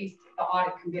and released, the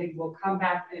audit committee will come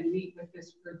back and meet with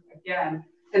this group again.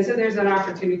 And so there's an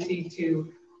opportunity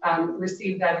to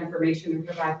receive that information and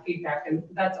provide feedback. And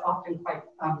that's often quite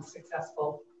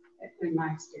successful in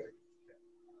my experience.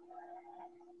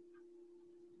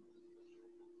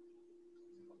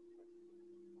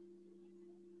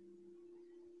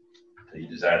 So you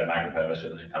desired a microphone,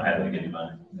 so I'm happy to give you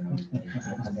mine.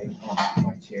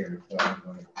 My chair, so I'm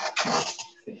going to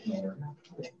sit more.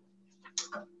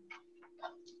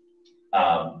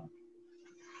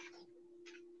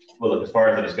 Well, look, as far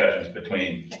as the discussions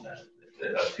between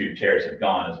us two chairs have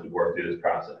gone as we work through this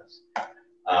process,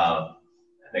 I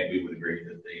think we would agree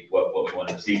that what we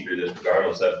wanted to see through this,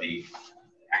 regardless of the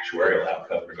actuarial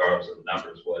outcome, regardless of the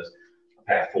numbers, was a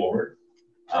path forward.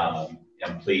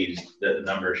 I'm pleased that the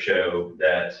numbers show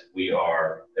that we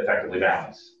are effectively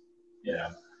balanced, you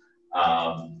know,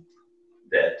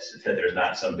 that there's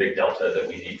not some big delta that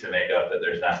we need to make up, that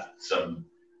there's not some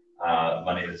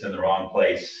money that's in the wrong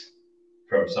place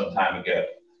from some time ago.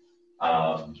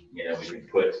 You know,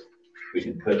 we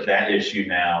can put that issue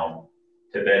now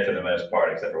to bed for the most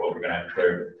part, except for what we're going to have to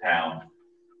clear with the town,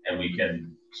 and we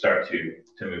can start to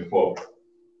move forward.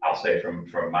 I'll say from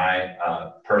my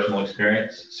personal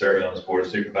experience serving on this board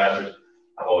of supervisors,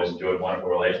 I've always enjoyed a wonderful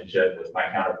relationship with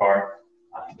my counterpart,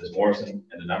 Ms. Morrison,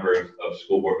 and a number of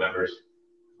school board members.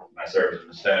 My service with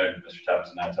Ms. Stone, Mr.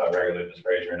 Thompson, I talk regularly. Ms.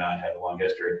 Frazier and I have a long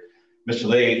history. Mr.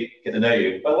 Lee, get to know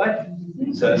you, but I like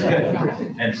you, so that's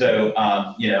good. And so,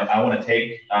 you know, I want to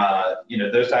take, you know,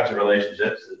 those types of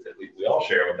relationships that we all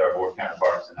share with our board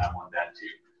counterparts, and I want that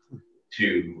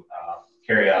to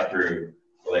carry out through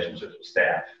relationships with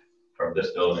staff from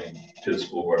this building to the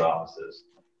school board offices.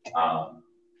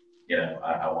 You know,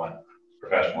 I want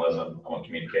professionalism, I want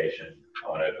communication, I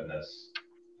want openness,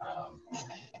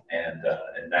 and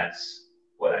that's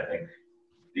what I think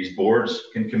these boards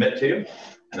can commit to,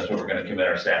 and that's what we're going to commit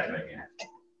our staff to making happen.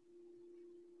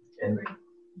 And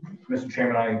Mr.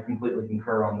 Chairman, I completely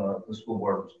concur on the school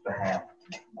board's behalf.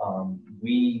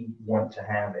 We want to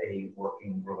have a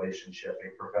working relationship, a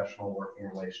professional working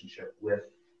relationship with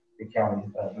the county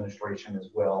administration as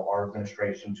well, our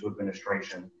administration to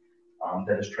administration,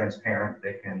 that is transparent,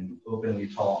 that can openly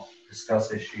talk,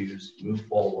 discuss issues, move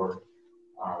forward,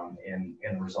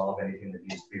 and resolve anything that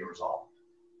needs to be resolved.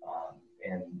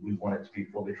 And we want it to be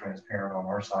fully transparent on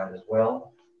our side as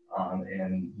well.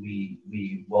 And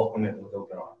we welcome it with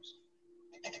open arms.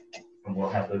 And we'll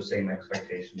have those same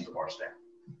expectations of our staff.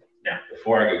 Now,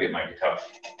 before I go get my guitar,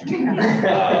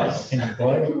 it's been a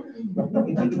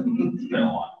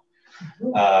while.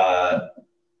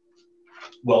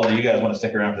 Well, do you guys want to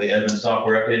stick around for the Edmund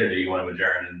software update, or do you want to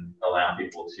adjourn and allow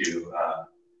people to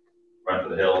run for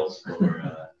the hills?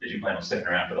 Or did you plan on sticking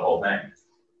around for the whole thing?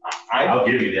 I'll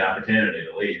give you the opportunity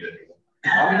to leave.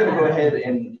 I'm going to go ahead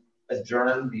and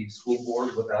adjourn the school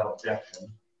board without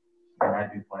objection, and I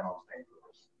do plan on staying for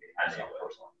this. I know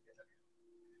personally.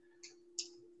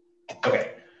 Okay.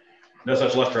 No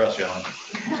such luck for us, gentlemen.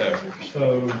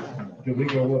 So do we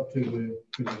go up to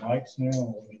the mics now,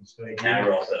 or we can stay here? Now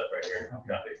we're all set up right here.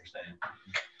 Copy for staying.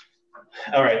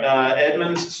 All right,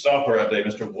 Edmund's software update,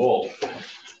 Mr. Wolf.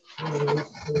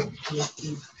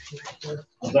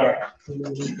 Sorry.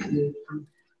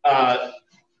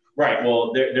 Right.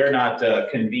 Well, they're not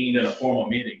convened in a formal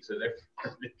meeting, so they're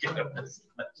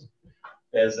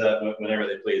as whenever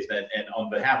they please. And on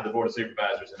behalf of the Board of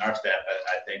Supervisors and our staff,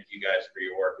 I thank you guys for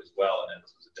your work as well. And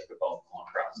this was a difficult, long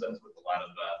process with a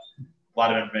lot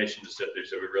of information to sift through.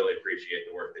 So we really appreciate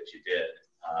the work that you did,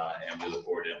 and we look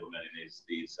forward to implementing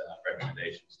these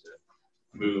recommendations to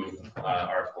move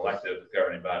our collective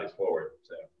governing bodies forward.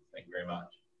 So thank you very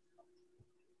much.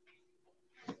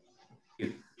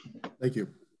 Thank you.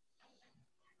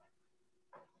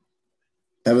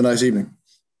 Have a nice evening.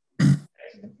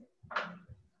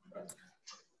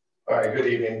 All right, good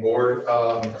evening, board.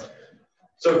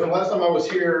 So the last time I was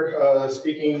here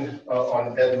speaking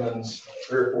on Edmunds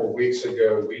 3 or 4 weeks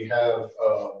ago, we have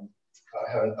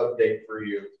an update for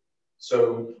you.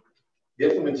 So the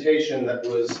implementation that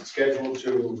was scheduled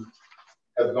to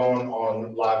have gone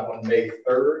on live on May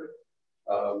 3rd.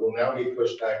 Will now be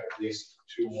pushed back at least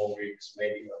 2 more weeks,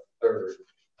 maybe a third.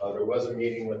 There was a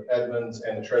meeting with Edmonds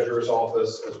and the Treasurer's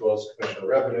Office, as well as Commissioner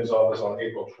Revenue's Office on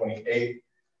April 28th,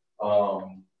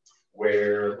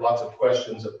 where lots of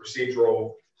questions of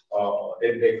procedural,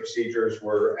 day-to-day procedures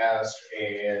were asked,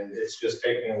 and it's just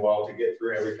taking a while to get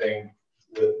through everything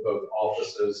with both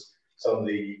offices. Some of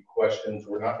the questions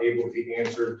were not able to be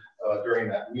answered during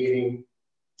that meeting.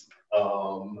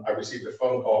 I received a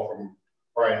phone call from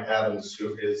Brian Adams,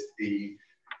 who is the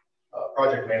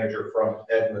project manager from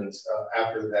Edmonds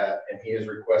after that, and he has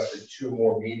requested 2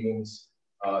 more meetings.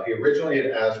 He originally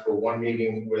had asked for 1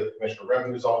 meeting with Commissioner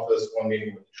Revenue's Office, 1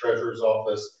 meeting with the Treasurer's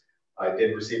Office. I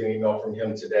did receive an email from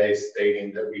him today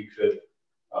stating that we could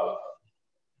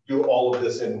do all of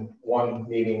this in 1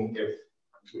 meeting if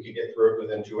we could get through it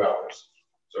within 2 hours.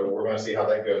 So we're going to see how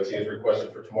that goes. He has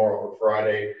requested for tomorrow or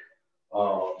Friday.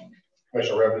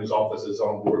 Commissioner Revenue's Office is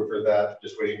on board for that.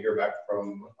 Just waiting to hear back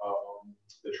from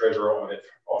the Treasurer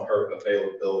on her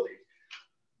availability.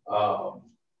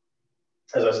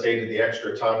 As I stated, the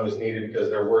extra time was needed because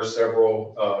there were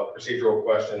several procedural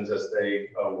questions as they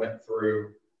went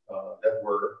through that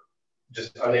were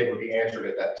just unable to be answered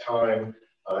at that time.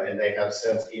 And they have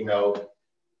since emailed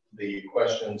the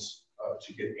questions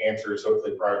to get answers,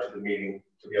 hopefully prior to the meeting,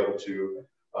 to be able to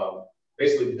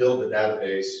basically build a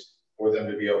database for them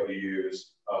to be able to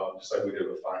use, just like we did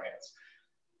with finance.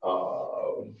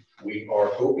 We are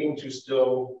hoping to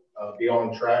still be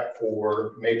on track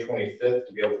for May 25th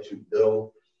to be able to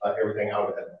build everything out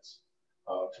of Edmonds.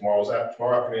 Tomorrow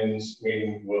afternoon's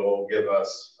meeting will give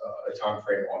us a time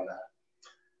frame on that.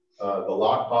 The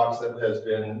lockbox that has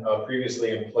been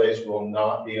previously in place will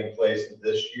not be in place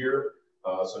this year,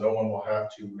 so no one will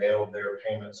have to mail their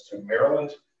payments to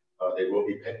Maryland. They will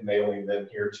be mailing them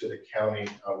here to the county.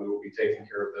 We will be taking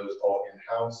care of those all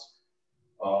in-house.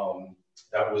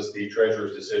 That was the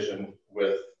Treasurer's decision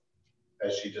with,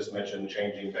 as she just mentioned,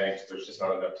 changing banks. There's just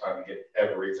not enough time to get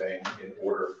everything in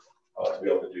order to be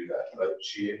able to do that. But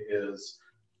she is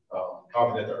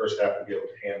confident that her staff will be able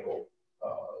to handle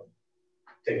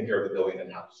taking care of the billing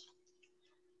in-house.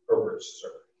 Her words,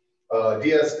 sir.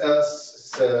 DSS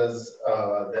says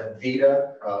that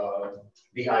VITA,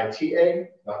 V-I-T-A,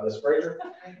 not Ms. Frazier,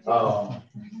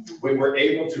 we were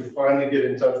able to finally get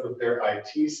in touch with their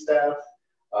IT staff,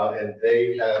 and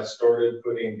they have started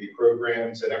putting the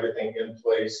programs and everything in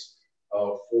place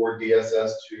for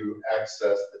DSS to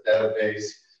access the database.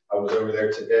 I was over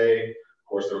there today. Of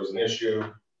course, there was an issue,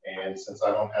 and since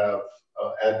I don't have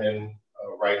admin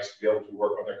rights to be able to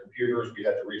work on their computers, we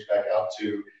had to reach back out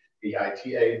to the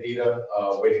ITA VITA,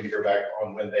 waiting to hear back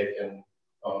on when they can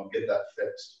get that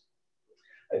fixed.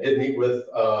 I did meet with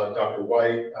Dr.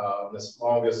 White, Ms.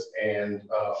 Longus, and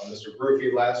Mr.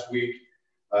 Brophy last week.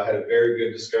 I had a very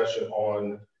good discussion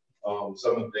on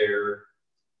some of their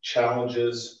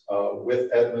challenges with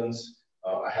Edmonds.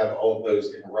 I have all of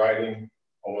those in writing,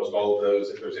 almost all of those.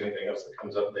 If there's anything else that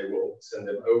comes up, they will send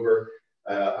them over.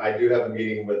 I do have a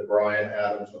meeting with Brian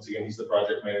Adams. Once again, he's the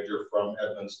project manager from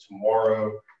Edmonds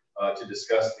tomorrow to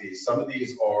discuss these. Some of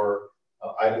these are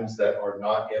items that are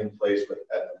not in place with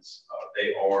Edmonds.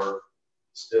 They are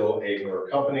still a newer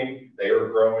company. They are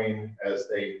growing as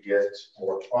they get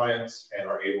more clients and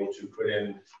are able to put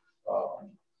in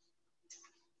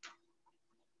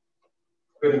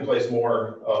place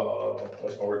more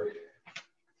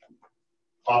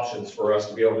options for us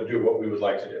to be able to do what we would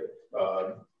like to do.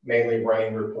 Mainly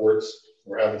running reports.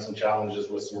 We're having some challenges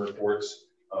with some reports,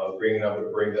 being able to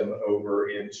bring them over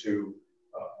into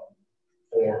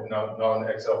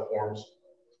non-Excel forms,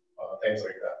 things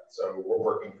like that. So we're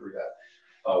working through that.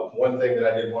 One thing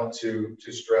that I did want to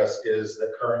stress is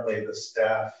that currently the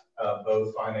staff,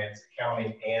 both finance,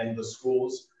 county, and the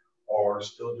schools are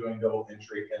still doing double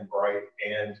entry in Bright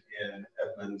and in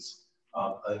Edmonds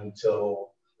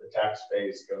until the tax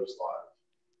phase goes live.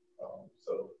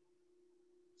 So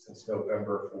since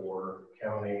November for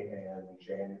county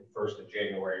and 1st of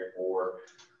January for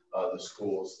the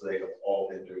schools, they have all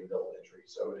been doing double entry.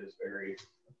 So it is very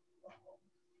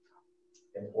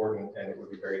important, and it would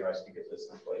be very nice to get this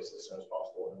in place as soon as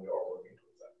possible, and we are working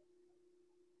towards that.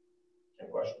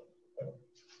 Any questions?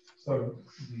 So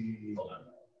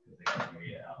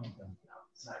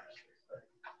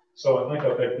So I think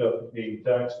I picked up the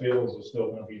tax bills are still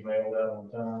going to be mailed out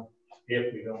on time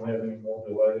if we don't have any more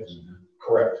delays.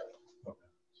 Correct. Okay.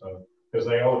 So because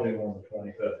they all due on the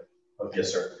 25th. Okay.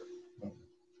 Yes, sir. Okay.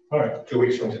 All right. 2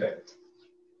 weeks from today.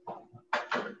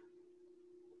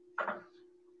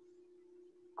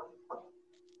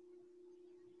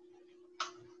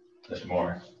 Mr.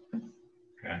 Moore.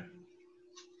 Okay.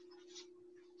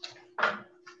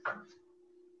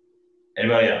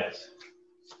 Anybody else?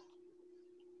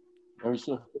 No,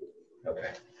 sir.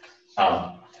 Okay.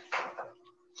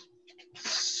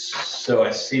 So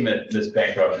I see that Ms.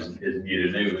 Bancroft is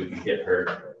muted. Maybe we can get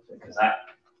her, because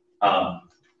I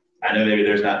know maybe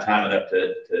there's not time enough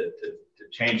to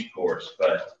change course,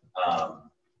 but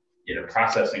you know,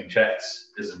 processing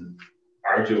checks is an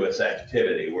arduous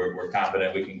activity. We're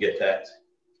confident we can get that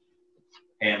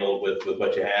handled with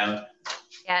what you have.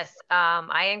 Yes,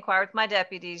 I inquired with my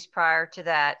deputies prior to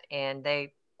that, and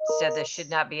they said there should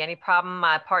not be any problem.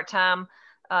 My part-time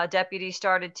deputy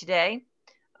started today.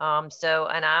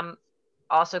 And I'm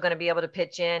also going to be able to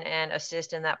pitch in and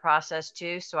assist in that process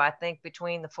too. So I think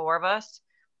between the four of us,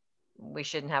 we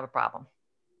shouldn't have a problem.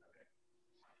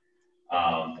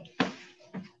 I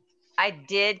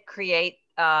did create,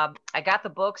 I got the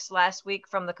books last week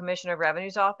from the Commissioner of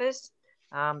Revenue's office.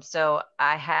 So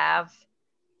I have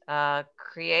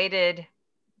created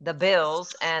the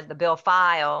bills and the bill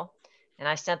file, and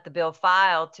I sent the bill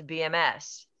file to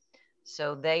BMS.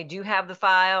 So they do have the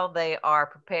file. They are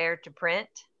prepared to print.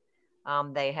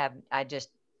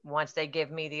 Once they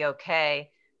give me the okay,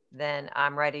 then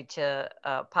I'm ready to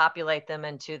populate them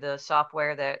into the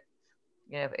software that,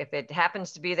 you know, if it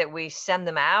happens to be that we send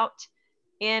them out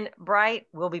in Bright,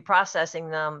 we'll be processing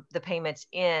the payments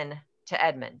in to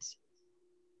Edmonds.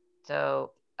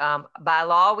 So by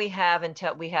law, we have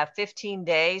 15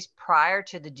 days prior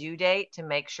to the due date to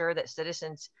make sure that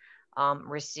citizens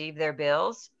receive their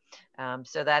bills.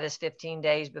 So that is 15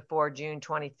 days before June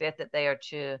 25th that they are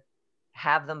to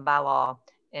have them by law,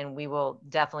 and we will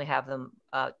definitely have them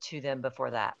to them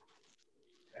before that.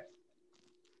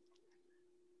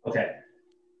 Okay.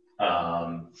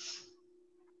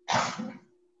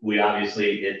 We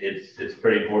obviously, it's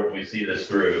pretty important we see this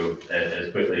through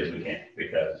as quickly as we can,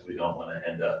 because we don't want to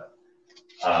end up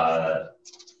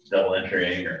double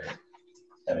entering or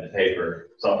having to pay for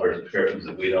software subscriptions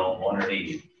that we don't want or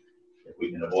need if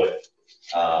we can avoid it.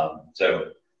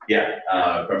 So yeah,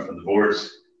 from the board's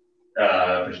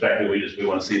perspective, we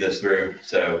want to see this through.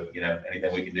 So, you know,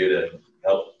 anything we can do to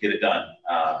help get it done,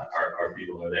 our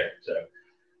people are there. So,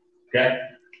 okay.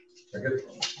 Very good.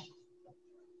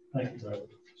 Thank you, Brad.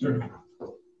 Sure.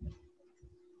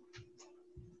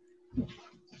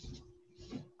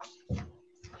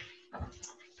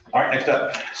 All right, next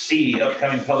up, C,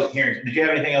 upcoming public hearings. Did you have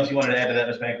anything else you wanted to add to that,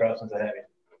 Ms. Bancroft, since I have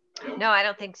you? No, I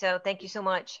don't think so. Thank you so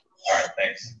much. All right,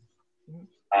 thanks.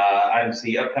 Item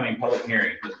C, upcoming public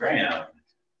hearings. Ms. Graham.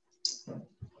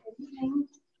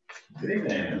 Good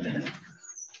evening.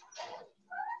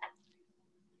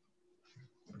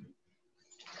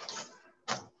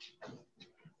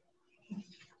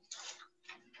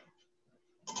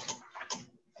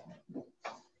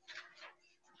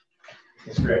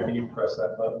 Ms. Graham, can you press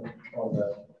that button on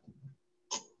the...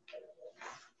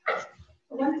 I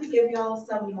wanted to give y'all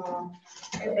some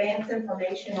advance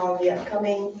information on the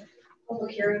upcoming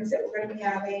public hearings that we're going to be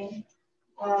having.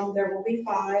 There will be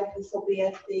 5. This will be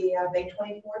at the May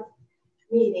 24th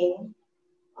meeting.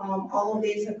 All of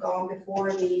these have gone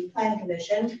before the Planning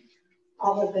Commission.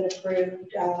 All have been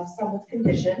approved, some with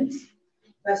conditions,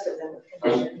 most of them with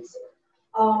conditions.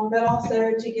 But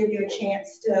also to give you a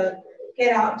chance to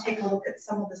get out and take a look at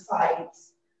some of the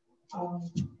sites.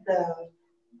 The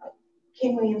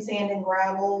King William Sand and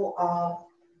Gravel,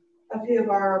 a few of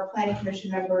our Planning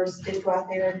Commission members did go out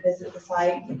there and visit the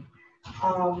site.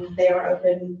 They are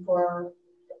open for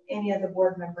any of the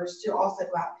board members to also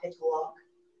go out and take a look.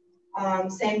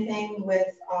 Same thing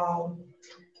with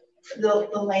the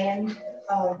landing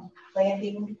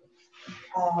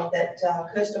that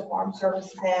Coastal Farm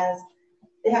Services has.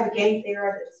 They have a gate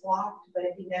there that's locked, but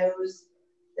if he knows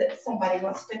that somebody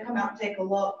wants to come out and take a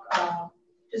look,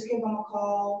 just give him a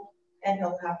call and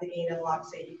he'll have the gate unlocked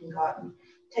so you can go out and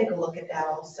take a look at that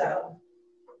also.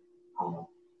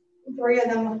 3 of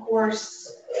them, of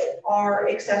course, are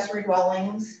accessory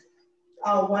dwellings.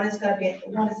 One is an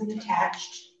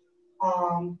attached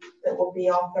that will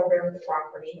be off the rear of the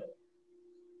property.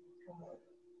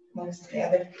 One is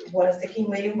the King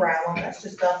William Brown. That's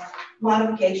just a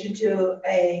modification to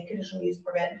a conditional use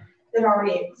permit that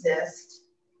already exists.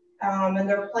 And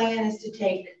their plan is to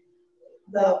take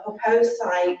the proposed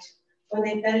site, when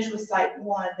they finish with site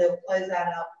 1, they'll close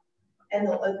that up and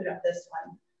they'll open up this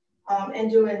one. In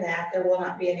doing that, there will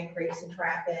not be an increase in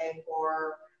traffic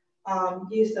or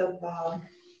use of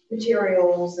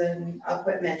materials and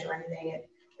equipment or anything.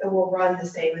 It will run the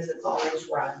same as it's always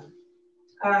run.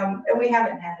 And we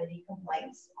haven't had any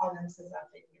complaints on them since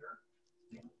I've been here.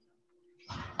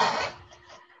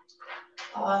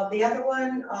 The other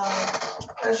one,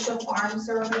 Coastal Farm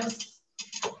Service,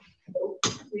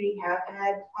 we have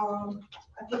had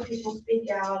a few people speak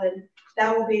out, and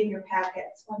that will be in your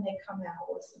packets when they come out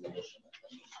with some additional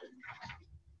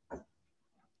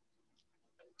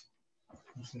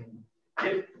information.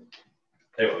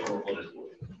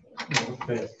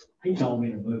 Okay, he told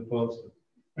me to move closer.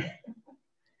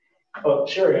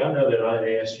 Sherry, I know that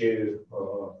I asked you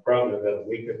probably about a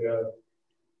week ago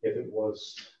if it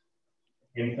was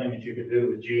anything that you could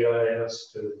do with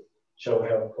GIS to show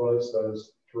how close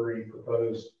those three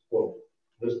proposed, well,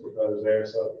 this proposed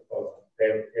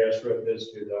airstrip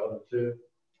is to the other two.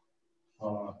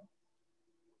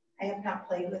 I have not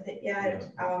played with it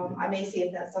yet. Yeah. I may see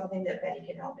if that's something that Betty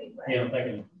can help me with. Yeah, I'm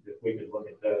thinking if we could look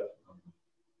at that,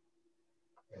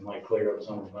 it might clear up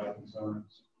some of my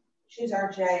concerns. She's our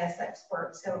GIS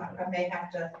expert, so I may have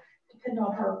to depend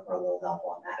on her for a little help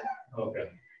on that.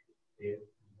 Okay. Yeah.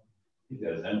 He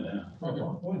does that now.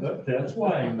 Well, that's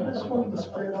why I just wanted to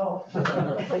spread it off.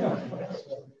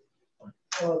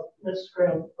 Ms.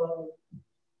 Graham,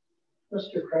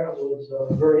 Mr. Krabs was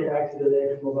very active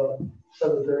today from about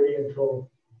 7:30 until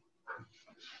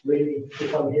leaving to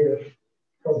come here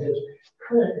from his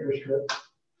current airstrip.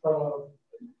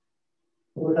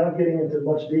 Without getting into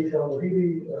much detail, will he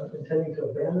be intending to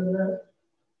abandon that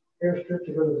airstrip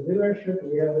to go to the new airstrip? Do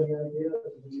we have any idea?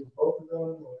 Do we use both of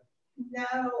them? Or?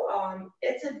 No,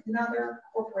 it's another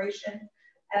corporation,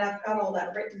 and I've got all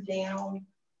that written down.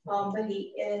 But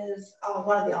he is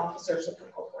one of the officers of the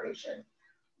corporation.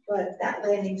 But that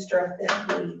landing strip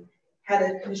that we had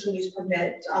a conditional use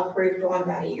permit approved on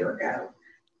about a year ago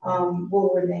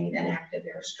will remain an active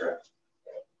airstrip.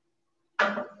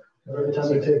 Every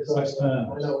time it takes 6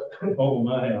 times over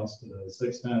my house today,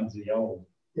 6 times the old.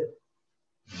 Yeah.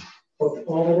 But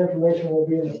all that information will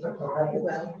be in the packet.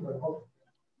 Well.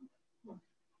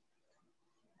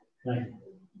 Thank you.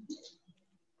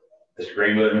 Mr.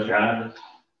 Greenwood, Mr. Hines?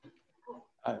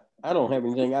 I don't have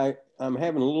anything. I'm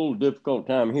having a little difficult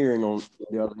time hearing on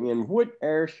the other end. What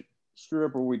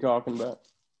airstrip are we talking about?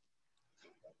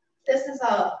 This is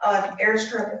an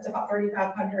airstrip. It's about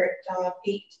 3,500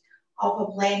 feet off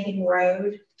of Landing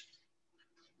Road.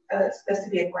 It's supposed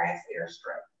to be a grass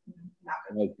airstrip.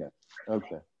 Okay.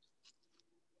 Okay.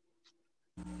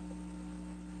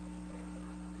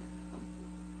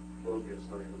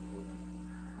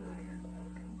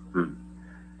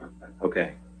 Okay.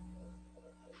 Okay.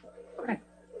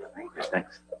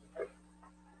 Thanks.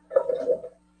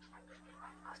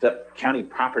 Step county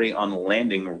property on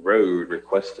Landing Road,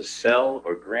 request to sell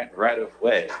or grant right of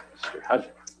way. Mr.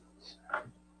 Hudgens.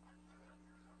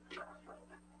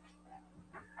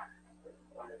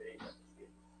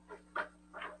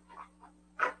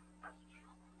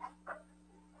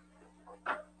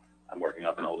 I'm working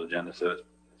off an old agenda, so it's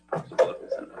possible that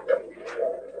it's in there.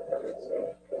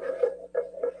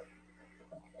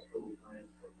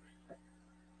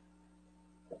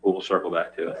 We'll circle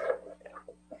back to it.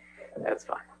 That's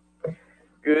fine.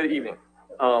 Good evening.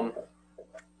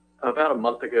 About a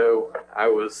month ago, I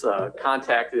was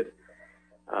contacted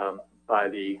by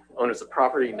the owners of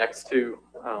property next to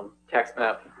tax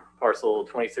map parcel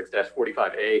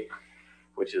 26-45A,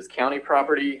 which is county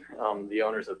property. The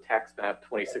owners of tax map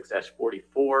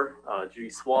 26-44, Judy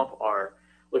Swamp, are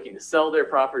looking to sell their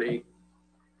property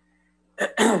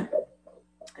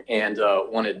and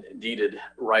wanted deeded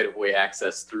right-of-way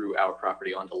access through our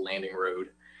property onto Landing Road.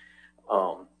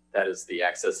 That is the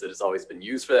access that has always been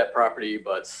used for that property,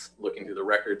 but looking through the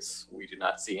records, we do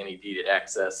not see any deeded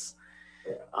access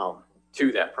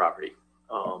to that property.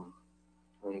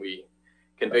 When we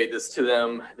conveyed this to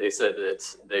them, they said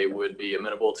that they would be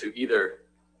amenable to either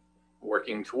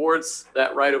working towards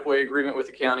that right-of-way agreement with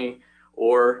the county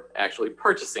or actually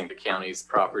purchasing the county's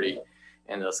property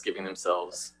and thus giving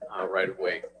themselves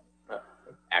right-of-way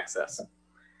access.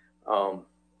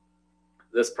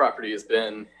 This property has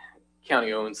been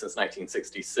county-owned since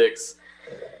 1966.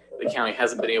 The county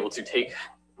hasn't been able to take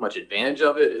much advantage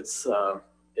of it. It's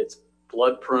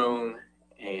flood-prone,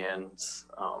 and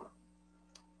the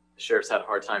sheriff's had a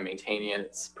hard time maintaining it.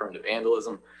 It's prone to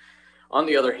vandalism. On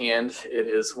the other hand, it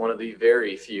is one of the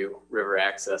very few river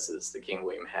accesses that King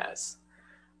William has.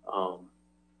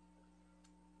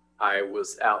 I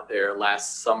was out there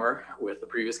last summer with the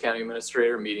previous county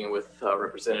administrator, meeting with a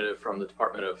representative from the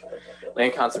Department of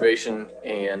Land Conservation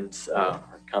and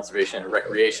Conservation and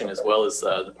Recreation, as well as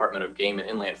the Department of Game and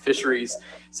Inland Fisheries,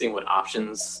 seeing what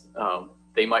options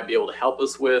they might be able to help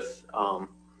us with.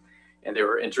 And they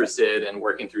were interested in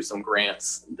working through some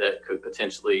grants that could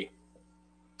potentially,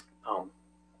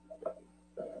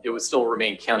 it would still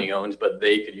remain county owned, but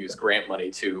they could use grant money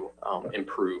to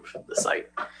improve the site.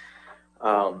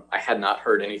 I had not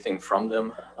heard anything from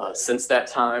them since that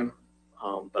time,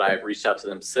 but I have reached out to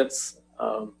them since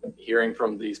hearing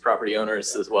from these property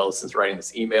owners, as well as since writing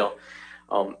this email.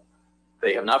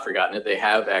 They have not forgotten it. They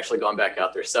have actually gone back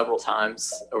out there several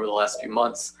times over the last few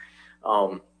months.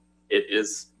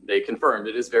 They confirmed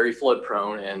it is very flood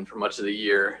prone, and for much of the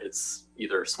year, it's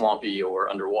either swampy or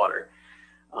underwater,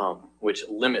 which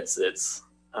limits its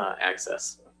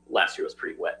access. Last year was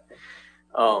pretty wet.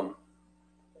 On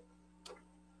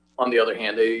the other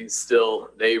hand,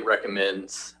 they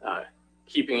recommend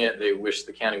keeping it. They wish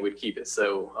the county would keep it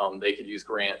so they could use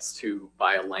grants to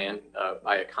buy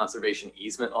a conservation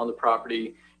easement on the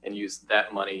property and use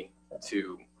that money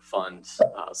to fund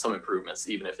some improvements,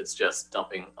 even if it's just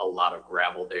dumping a lot of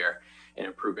gravel there and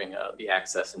improving the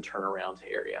access and turnaround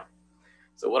area.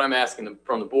 So what I'm asking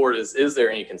from the board is there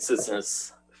any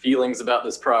consistent feelings about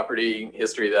this property,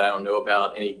 history that I don't know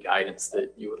about, any guidance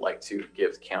that you would like to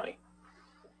give the county?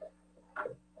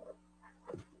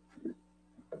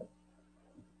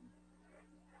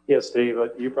 Yes, Steve,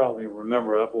 you probably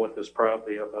remember I've bought this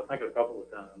property up, I think, a couple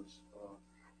of times.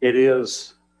 It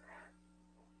is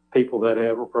people that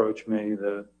have approached me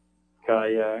that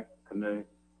kayak, canoe,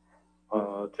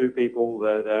 2 people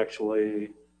that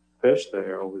actually fished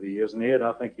there over the years. And Ed,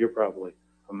 I think you're probably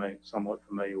somewhat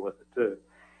familiar with it too.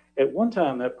 At one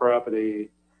time, that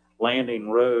property, Landing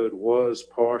Road, was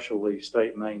partially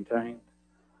state maintained.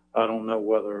 I don't know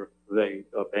whether they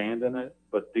abandoned it,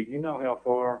 but do you know how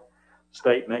far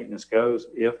state maintenance goes,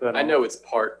 if at all? I know it's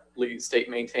partly state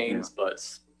maintained,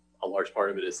 but a large part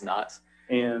of it is not.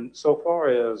 And so far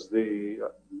as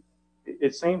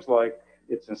it seems like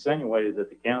it's insinuated that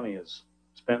the county has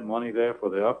spent money there for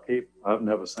the upkeep. I've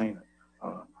never seen it.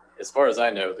 As far as I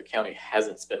know, the county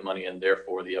hasn't spent money, and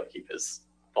therefore the upkeep has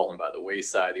fallen by the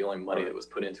wayside. The only money that was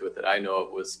put into it that I know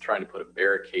of was trying to put a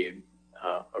barricade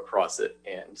across it,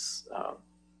 and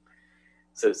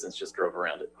citizens just drove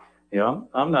around it. Yeah,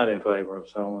 I'm not in favor of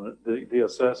selling it. The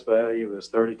assessed value is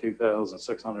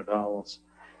 $32,600.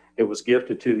 It was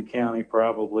gifted to the county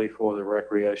probably for the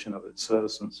recreation of its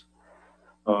citizens.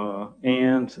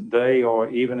 And they are,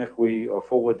 even if we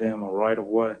afford them a right of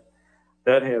way,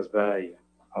 that has value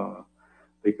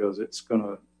because it's going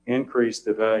to increase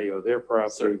the value of their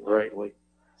property greatly.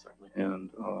 Certainly. And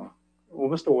well,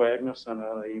 Mr. Wagner sent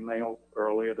out an email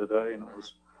earlier today, and it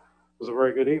was a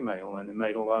very good email, and it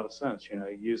made a lot of sense. You know,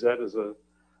 use that as a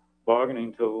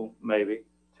bargaining tool, maybe,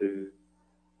 to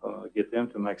get them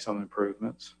to make some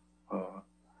improvements, and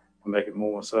make it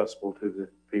more accessible to the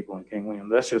people in King William.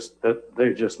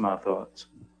 They're just my thoughts.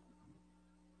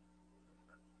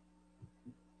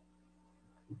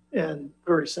 And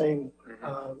very same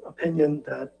opinion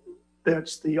that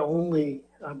that's the only,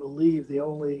 I believe, the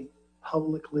only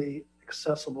publicly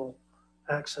accessible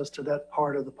access to that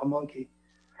part of the Pamunkey.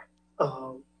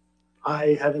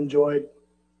 I have enjoyed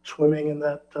swimming in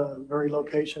that very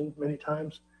location many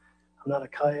times. I'm not a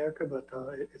kayaker, but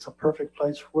it's a perfect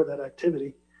place for that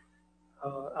activity.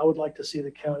 I would like to see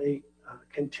the county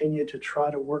continue to try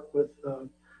to work with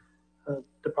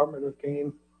Department of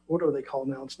Game. What are they called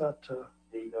now? It's not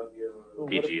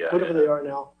DGI. Whatever they are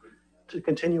now, to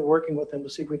continue working with them to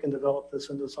see if we can develop this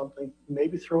into something.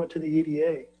 Maybe throw it to the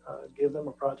EDA, give them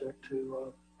a project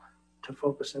to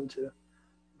focus into.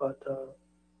 But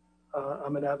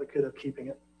I'm an advocate of keeping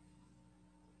it.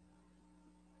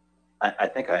 I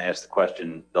think I asked the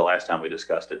question the last time we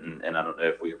discussed it, and I don't know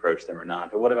if we approached them or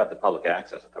not, but what about the Public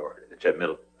Access Authority, the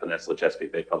Middle Peninsula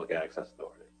Chesapeake Bay Public Access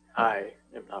Authority? I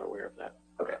am not aware of that.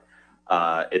 Okay.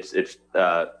 It's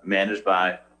managed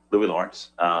by Louis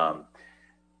Lawrence, but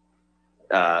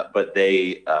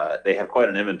they have quite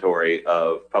an inventory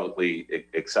of publicly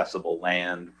accessible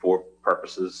land for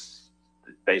purposes,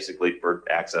 basically for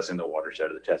accessing the watershed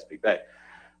of the Chesapeake Bay.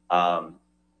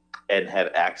 And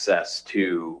have access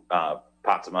to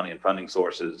pots of money and funding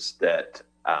sources that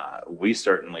we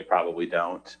certainly probably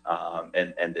don't,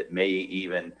 and that may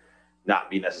even not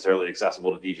be necessarily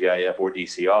accessible to DGIF or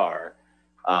DCR.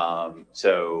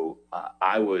 So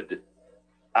I would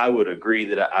agree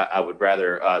that I would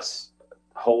rather us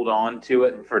hold on to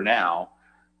it for now,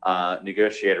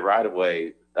 negotiate a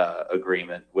right-of-way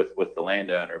agreement with the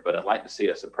landowner, but I'd like to see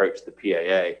us approach the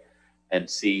PAA and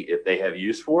see if they have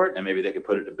use for it, and maybe they could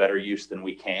put it to better use than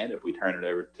we can if we turn it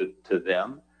over to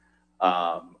them.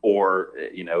 Or,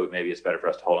 you know, maybe it's better for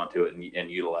us to hold on to it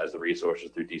and utilize the resources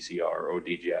through DCR or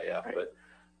DGIF. Right. But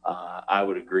I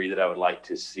would agree that I would like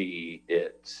to see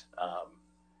it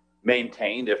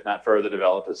maintained, if not further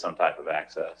developed, as some type of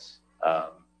access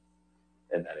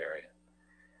in that area.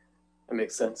 That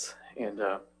makes sense. And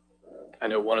I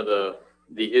know one of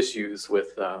the issues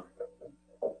with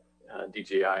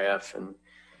DGIF and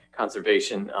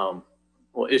conservation,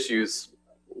 issues,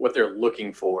 what they're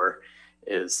looking for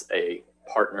is a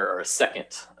partner or a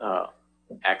second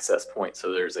access point.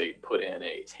 So there's a put in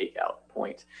a takeout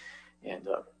point, and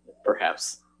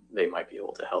perhaps they might be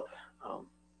able to help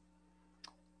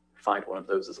find one of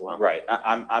those as well. Right.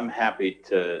 I'm happy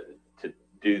to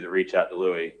do the reach out to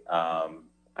Louis.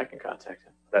 I can contact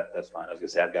him. That's fine. I was gonna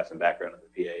say I've got some background in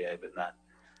the PAA, but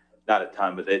not a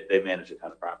ton. But they manage a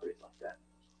ton of properties like that.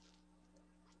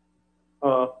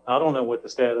 I don't know what the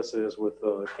status is with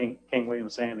King William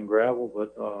Sand and Gravel,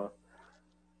 but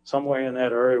somewhere in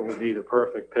that area would be the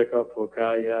perfect pickup for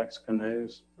kayaks,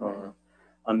 canoes.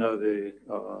 I know the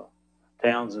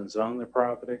Townsend's own the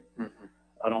property. Mm-hmm.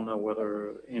 I don't know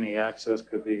whether any access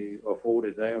could be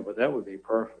afforded there, but that would be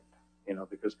perfect, you know,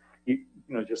 because you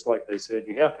know, just like they said,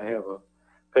 you have to have a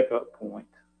pickup point.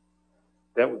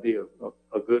 That would be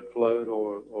a good float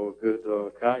or a good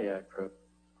kayak trip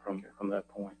from that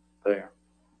point there.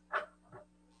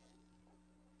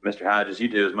 Mr. Hodges, you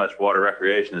do as much water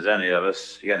recreation as any of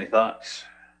us. You got any thoughts?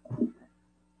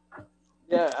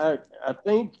 Yeah, I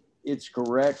think it's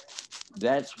correct.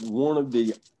 That's one of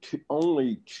the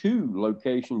only two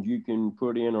locations you can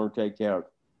put in or take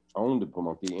out on the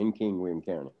Pamunkey in King William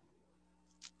County.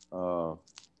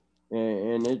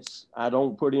 And it's, I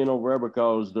don't put in over there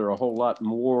because there are a whole lot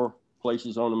more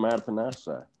places on the Mattapan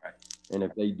side. Right. And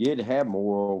if they did have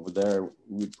more over there,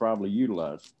 we'd probably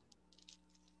utilize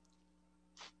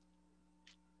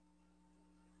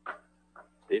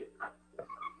it.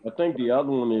 I think the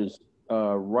other one is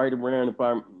right around, if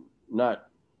I'm not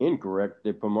incorrect,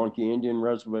 the Pamunkey Indian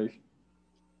Reservation.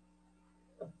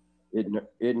 Isn't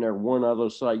there one other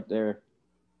site there?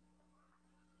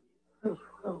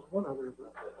 One other.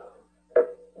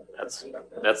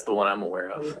 That's the one I'm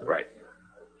aware of. Right.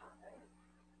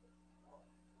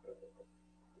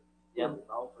 Yeah,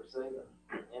 all for saving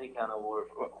any kind of water.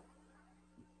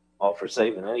 All for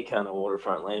saving any kind of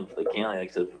waterfront land for the county,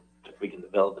 except if we can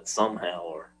develop it somehow.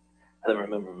 Or I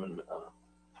remember when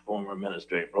former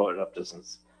administrator brought it up just and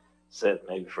said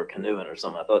maybe for canoeing or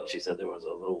something. I thought she said there was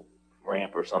a little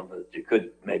ramp or something that you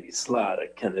could maybe slide a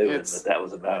canoe in, but that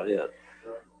was about it.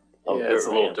 Yeah, it's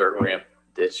a little dirt ramp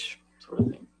ditch sort of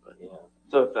thing. But yeah,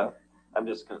 so if I'm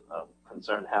just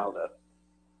concerned how that.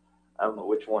 I don't know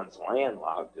which one's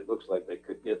landlocked. It looks like they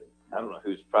could get. I don't know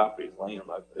whose property is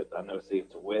landlocked. But I know see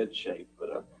it's a wedge shape,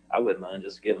 but I wouldn't mind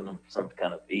just giving them some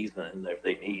kind of easement in there if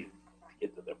they need to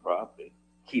get to their property.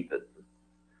 Keep it.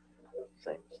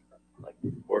 Same, like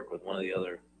work with one of the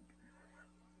other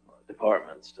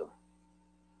departments to.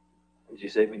 Did you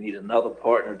say we need another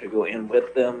partner to go in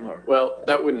with them? Or? Well,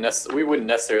 that wouldn't we wouldn't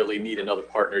necessarily need another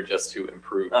partner just to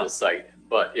improve the site,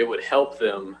 but it would help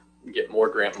them get more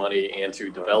grant money and to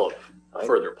develop a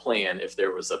further plan if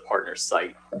there was a partner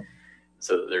site,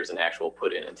 so that there's an actual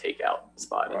put in and take out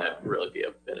spot, and that would really be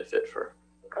a benefit for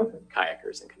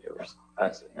kayakers and canoers.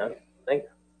 I see. Okay. Thank you.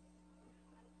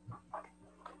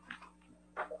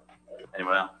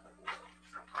 Anyone else?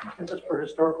 And just for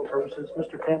historical purposes,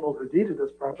 Mr. Campbell, who deeded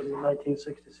this property in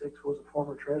 1966, was a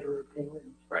former treasurer of King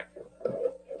William. Right.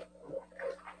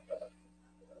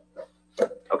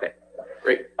 Okay.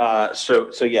 Great.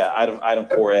 So yeah, item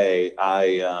 4A,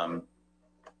 I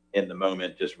in the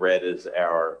moment just read as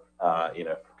our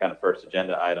kind of first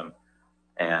agenda item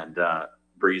and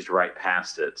breezed right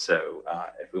past it. So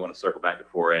if we want to circle back to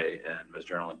 4A, and Ms.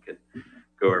 Journalin could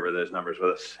go over those numbers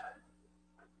with us.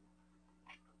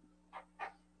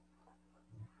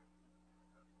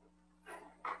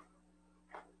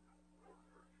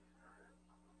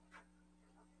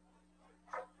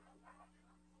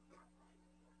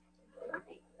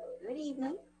 Good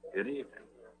evening. Good evening.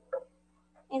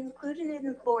 Included in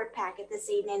the board packet this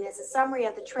evening is a summary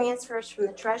of the transfers from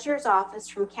the Treasurer's Office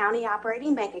from County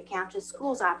Operating Bank Account to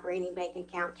Schools Operating Bank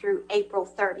Account through April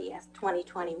 30th,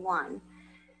 2021.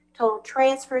 Total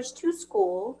transfers to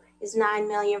school is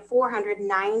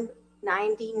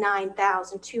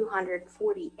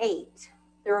 $9,499,248.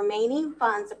 The remaining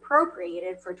funds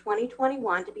appropriated for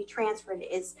 2021 to be transferred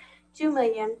is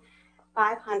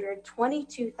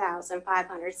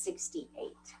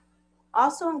 $2,522,568.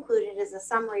 Also included is a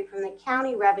summary from the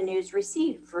county revenues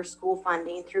received for school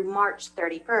funding through March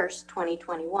 31st,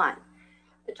 2021.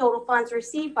 The total funds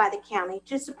received by the county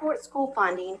to support school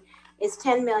funding is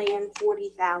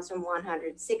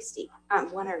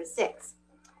 $10,040,106.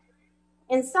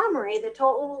 In summary, the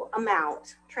total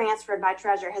amount transferred by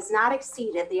Treasurer has not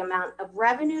exceeded the amount of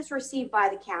revenues received by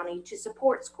the county to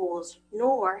support schools,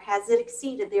 nor has it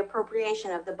exceeded the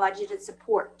appropriation of the budgeted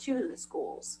support to the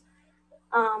schools.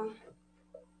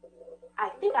 I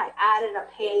think I added a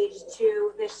page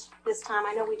to this time.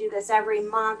 I know we do this every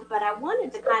month, but I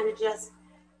wanted to kind of just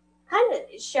kind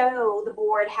of show the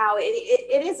board how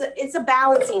it's a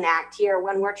balancing act here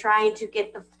when we're trying to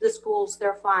get the schools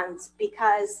their funds,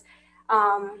 because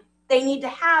they need to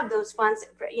have those funds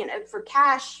for, for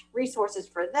cash resources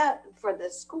for the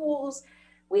schools.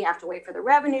 We have to wait for the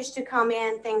revenues to come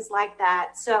in, things like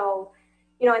that. So,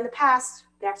 in the past,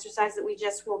 the exercise that we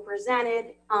just were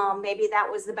presented, maybe that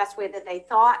was the best way that they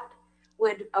thought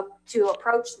would to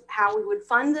approach how we would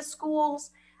fund the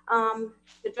schools.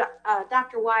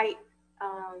 Dr. White,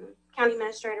 County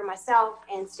Administrator, myself,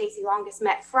 and Stacy Longus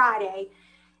met Friday.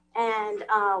 And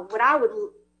what I would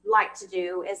like to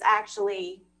do is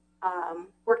actually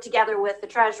work together with the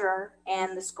treasurer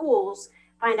and the schools,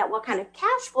 find out what kind of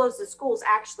cash flows the schools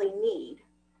actually need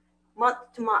month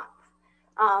to month.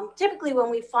 Typically when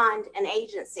we fund an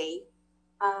agency,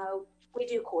 we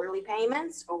do quarterly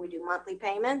payments or we do monthly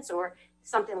payments or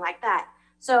something like that.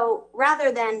 So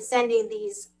rather than sending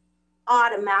these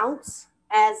odd amounts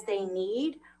as they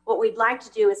need, what we'd like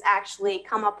to do is actually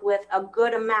come up with a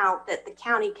good amount that the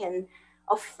county can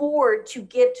afford to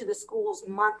give to the schools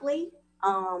monthly.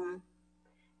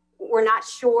 We're not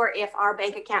sure if our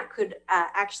bank account could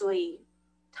actually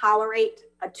tolerate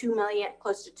a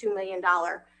close to $2 million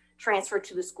transfer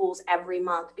to the schools every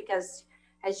month, because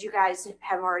as you guys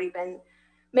have already been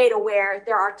made aware,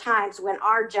 there are times when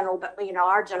our general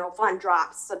fund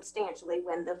drops substantially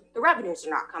when the revenues are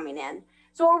not coming in.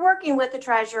 So we're working with the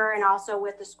treasurer and also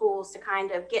with the schools to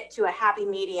kind of get to a happy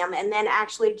medium, and then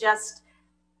actually just,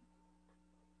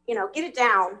 get it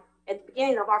down at the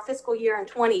beginning of our fiscal year in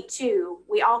 22,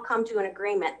 we all come to an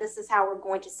agreement. This is how we're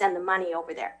going to send the money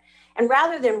over there. And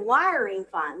rather than wiring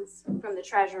funds from the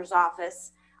treasurer's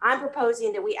office, I'm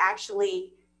proposing that we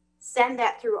actually send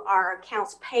that through our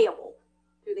accounts payable,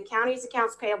 through the county's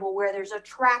accounts payable, where there's a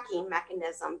tracking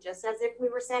mechanism, just as if we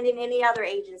were sending any other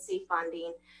agency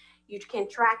funding. You can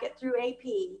track it through AP.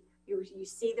 You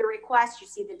see the request, you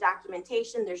see the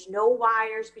documentation. There's no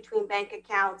wires between bank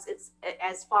accounts. It's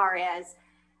as far as,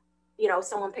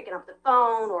 someone picking up the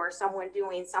phone or someone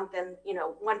doing something,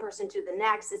 one person to the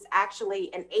next. It's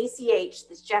actually an ACH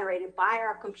that's generated by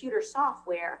our computer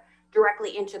software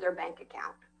directly into their bank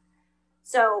account.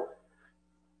 So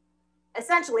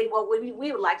essentially what we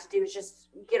would like to do is just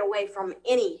get away from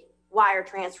any wire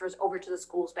transfers over to the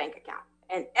school's bank account,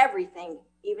 and everything,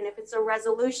 even if it's a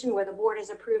resolution where the board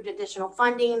has approved additional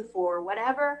funding for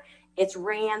whatever, it's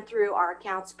ran through our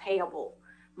accounts payable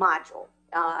module.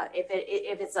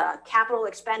 If it's a capital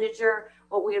expenditure,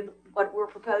 what we're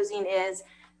proposing is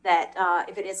that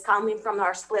if it is coming from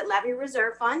our split levy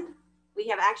reserve fund, we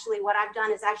have actually, what I've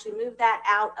done is actually move that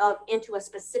out into a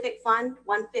specific fund.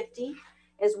 150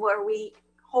 is where we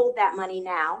hold that money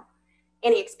now.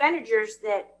 Any expenditures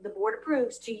that the board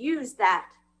approves to use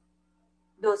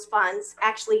those funds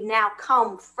actually now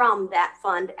come from that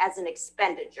fund as an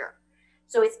expenditure.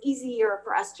 So it's easier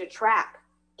for us to track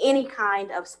any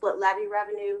kind of split levy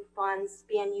revenue funds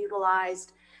being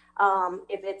utilized.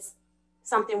 If it's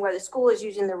something where the school is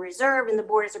using the reserve and the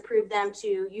board has approved them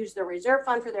to use the reserve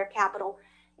fund for their capital,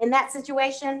 in that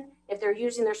situation, if they're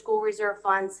using their school reserve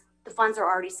funds, the funds are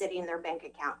already sitting in their bank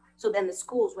account. So then the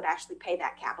schools would actually pay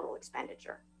that capital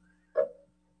expenditure.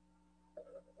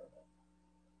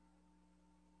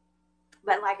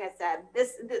 But like I said,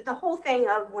 the whole thing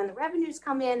of when the revenues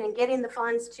come in and getting the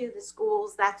funds to the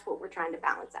schools, that's what we're trying to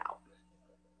balance out.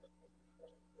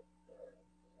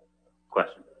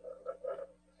 Question.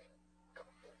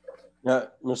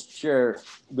 Mr. Chair,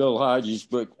 Bill Hodges,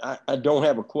 but I don't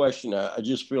have a question. I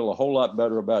just feel a whole lot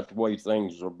better about the way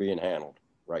things are being handled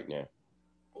right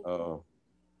now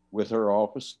with her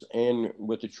office and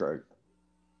with the treasurer.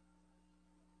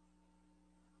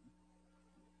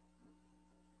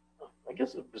 I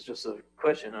guess it was just a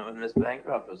question. When Ms.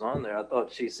 Bancroft was on there, I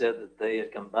thought she said that they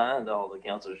had combined all the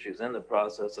accounts, or she was in the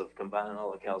process of combining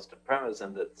all the accounts to premise,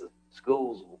 and that the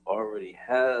schools already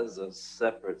has a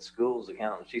separate schools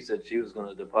account. She said she was going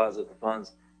to deposit the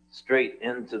funds straight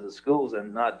into the schools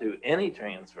and not do any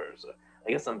transfers.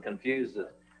 I guess I'm confused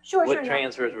at what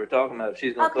transfers we're talking about. If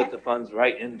she's going to put the funds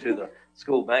right into the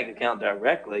school bank account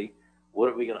directly, what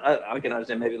are we going to, I can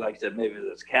understand maybe, like I said, maybe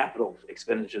there's capital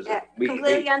expenditures. Yeah,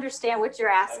 completely understand what you're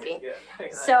asking.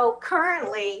 So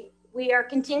currently we are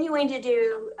continuing to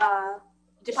do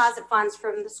deposit funds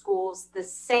from the schools the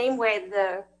same way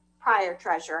the prior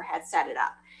treasurer had set it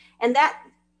up. And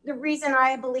the reason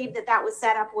I believe that was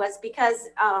set up was because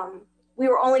we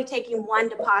were only taking one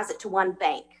deposit to one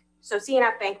bank. So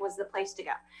CNF Bank was the place to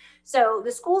go. So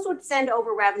the schools would send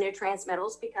over revenue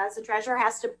transmittals because the treasurer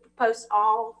has to post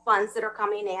all funds that are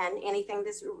coming in, anything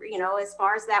that's, as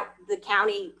far as that the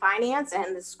county finance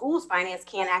and the school's finance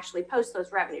can't actually post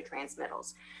those revenue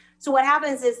transmittals. So what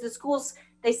happens is the schools,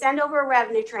 they send over a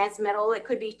revenue transmittal. It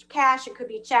could be cash, it could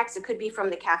be checks, it could be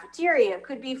from the cafeteria, it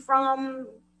could be from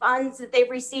funds that they've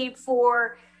received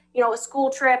for, you know, a school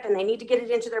trip and they need to get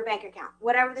it into their bank account,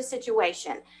 whatever the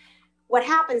situation. What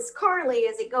happens currently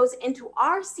is it goes into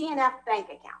our CNF bank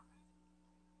account.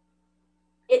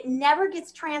 It never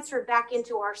gets transferred back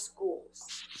into our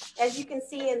schools. As you can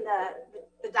see in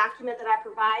the document that I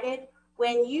provided,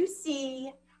 when you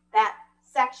see that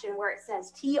section where it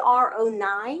says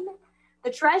TR09, the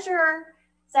treasurer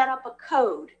set up a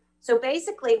code. So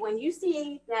basically, when you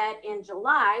see that in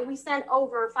July, we sent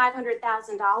over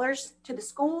 $500,000 to the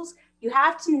schools, you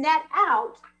have to net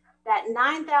out that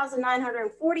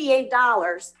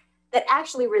 $9,948 that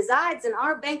actually resides in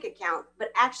our bank account,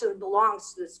 but actually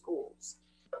belongs to the schools.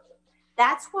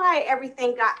 That's why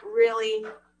everything got really,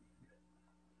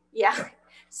 yeah.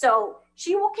 So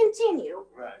she will continue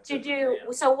to do,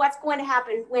 so what's going to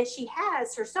happen when she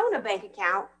has her SONA bank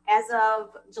account as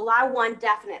of July 1,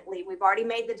 definitely, we've already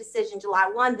made the decision, July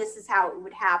 1, this is how it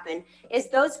would happen, is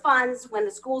those funds, when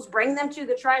the schools bring them to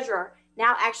the treasurer,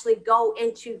 now actually go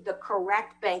into the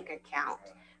correct bank account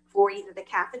for either the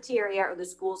cafeteria or the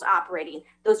school's operating.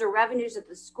 Those are revenues that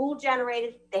the school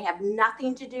generated. They have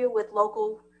nothing to do with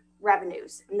local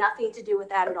revenues, nothing to do with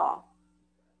that at all.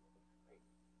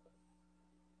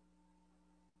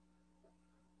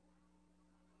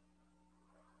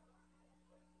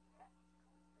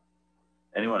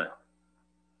 Anyone else?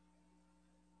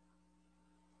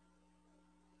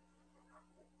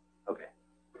 Okay,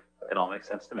 it all makes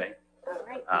sense to me. All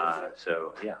right.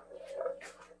 So yeah.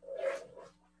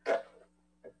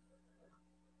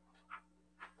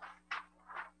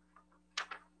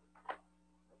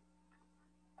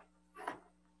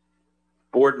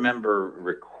 Board member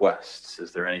requests.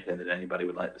 Is there anything that anybody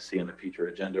would like to see on the future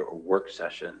agenda or work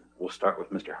session? We'll start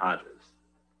with Mr. Hodges.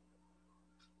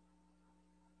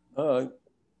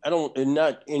 I don't, and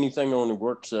not anything on the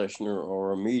work session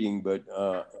or a meeting, but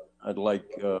I'd like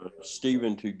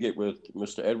Stephen to get with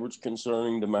Mr. Edwards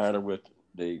concerning the matter with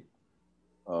the,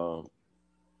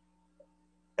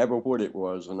 ever what it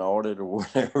was, an audit or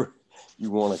whatever you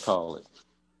want to call it.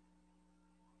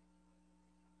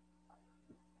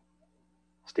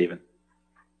 Stephen.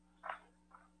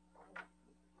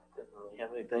 Didn't really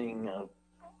have anything,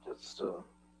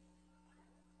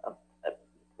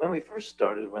 when we first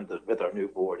started with our new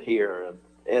board here,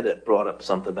 Ed had brought up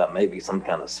something about maybe some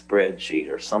kind of spreadsheet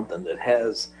or something that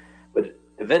would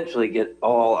eventually get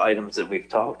all items that we've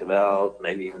talked about,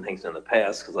 maybe even things in the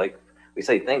past, because like we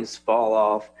say, things fall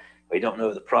off. We don't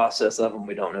know the process of them.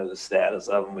 We don't know the status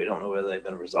of them. We don't know whether they've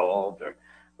been resolved or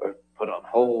put on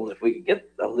hold. If we could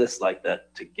get a list like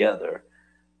that together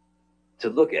to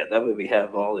look at, that way we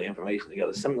have all the information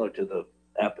together, similar to the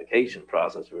application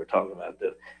process we were talking about.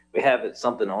 That we have it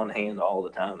something on hand all the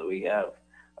time, that we have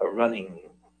a running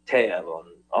tab on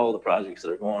all the projects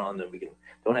that are going on, that we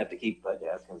don't have to keep like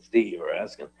asking Steve or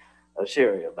asking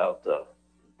Sherry about the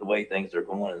way things are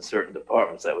going in certain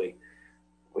departments. That we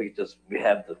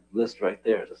have the list right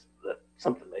there. Just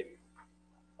something, maybe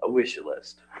a wish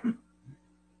list.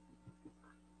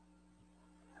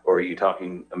 Or are you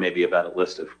talking maybe about a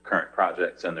list of current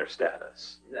projects and their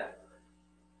status? Yeah.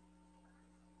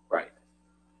 Right.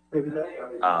 Maybe that.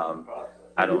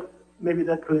 I don't. Maybe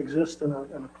that could exist in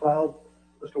a cloud,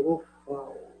 Mr. Wolf.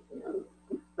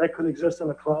 That could exist in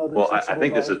a cloud. Well, I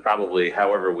think this is probably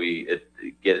however we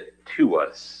get it to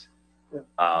us. Yeah.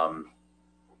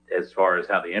 As far as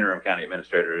how the interim county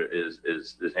administrator is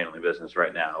handling business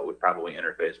right now, it would probably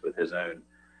interface with his own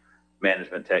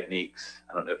management techniques.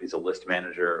 I don't know if he's a list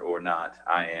manager or not.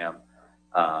 I am.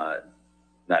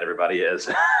 Not everybody is.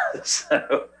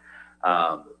 So,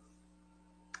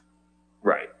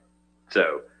 right.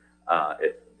 So,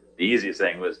 the easiest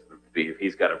thing was be if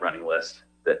he's got a running list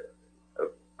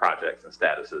of projects and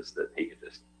statuses that he could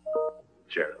just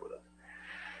share that with us.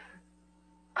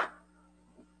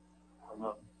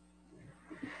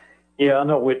 Yeah, I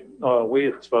know we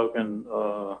had spoken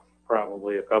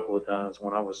probably a couple of times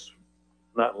when I was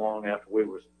not long after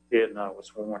Ed and I was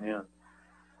sworn in.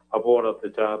 I brought up the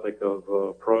topic of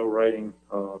prorating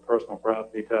personal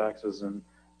property taxes, and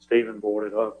Stephen brought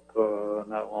it up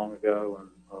not long ago, and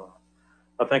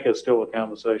I think it's still a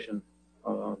conversation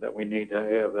that we need to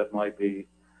have. There's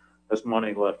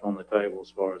money left on the table as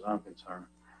far as I'm concerned.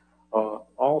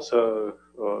 Also,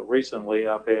 recently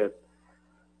I've had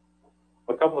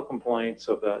a couple of complaints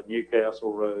about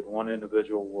Newcastle Road. One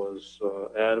individual was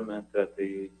adamant that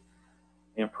the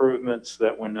improvements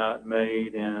that were not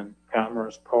made in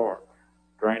Commerce Park,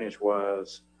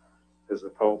 drainage-wise, is the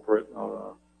culprit.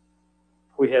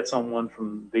 We had someone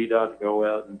from VDOT go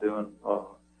out and doing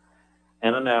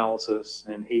and analysis,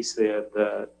 and he said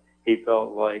that he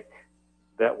felt like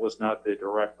that was not the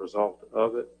direct result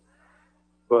of it.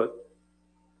 But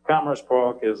Commerce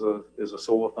Park is a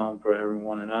sore thumb for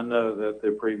everyone, and I know that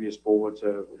the previous boards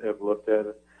have looked at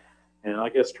it. And I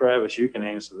guess, Travis, you can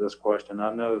answer this question.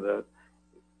 I know that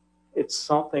it's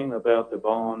something about the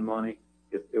bond money.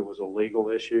 It was a legal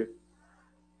issue,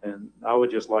 and I would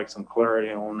just like some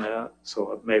clarity on that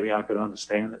so maybe I could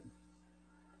understand it.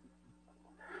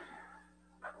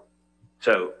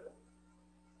 So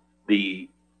the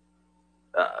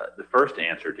first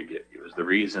answer to give you is the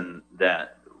reason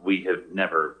that we have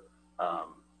never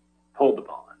pulled the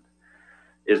bond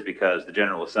is because the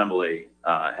General Assembly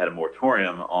had a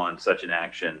moratorium on such an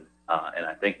action, and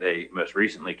I think they most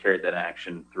recently carried that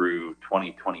action through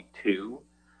 2022,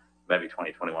 maybe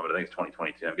 2021, but I think it's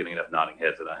 2022. I'm getting enough nodding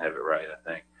heads that I have it right, I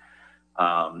think.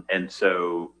 And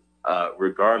so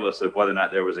regardless of whether or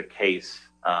not there was a case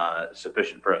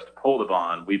sufficient for us to pull the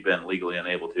bond, we've been legally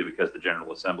unable to because the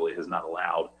General Assembly has not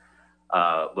allowed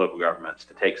local governments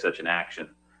to take such an action.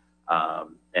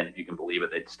 And if you can believe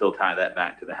it, they'd still tie that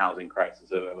back to the housing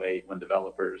crisis of 2008 when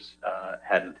developers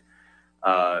hadn't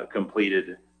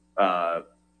completed,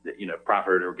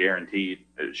 proffered or guaranteed,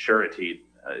 surety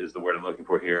is the word I'm looking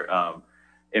for here,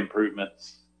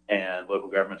 improvements, and local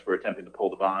governments were attempting to pull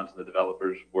the bonds, and the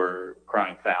developers were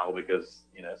crying foul because,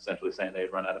 essentially saying they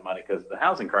had run out of money because of the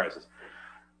housing crisis.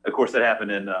 Of course, that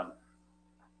happened in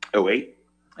 2008,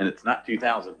 and it's not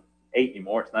 2008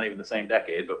 anymore. It's not even the same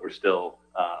decade, but we're still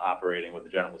operating with the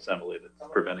General Assembly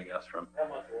that's preventing us from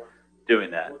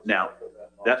doing that. Now,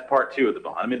 that's part two of the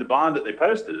bond. I mean, the bond that they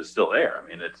posted is still there. I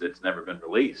mean, it's never been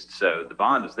released. So the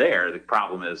bond is there. The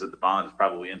problem is that the bond is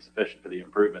probably insufficient for the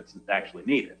improvements that actually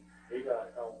needed. You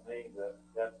guys told me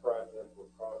that project would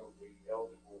probably be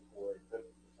eligible for a 50%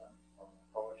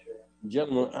 cost share.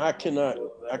 Gentlemen, I cannot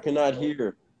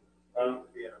hear.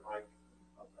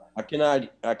 I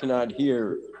cannot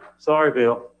hear. Sorry,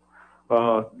 Bill.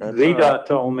 VDOT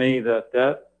told me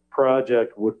that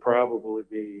project would probably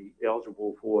be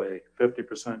eligible for a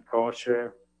 50% cost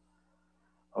share.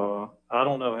 I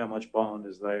don't know how much bond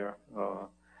is there.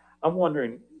 I'm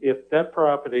wondering if that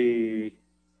property,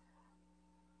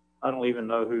 I don't even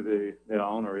know who the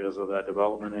owner is of that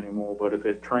development anymore, but if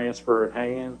it transferred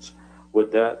hands,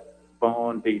 would that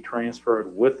bond be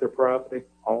transferred with the property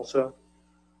also?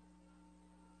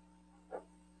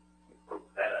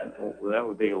 That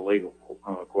would be a legal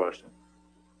question.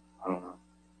 I don't know.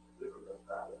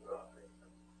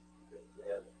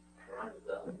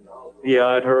 Yeah,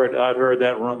 I'd heard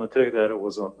that rumor too, that it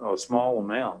was a small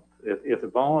amount. If the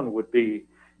bond would be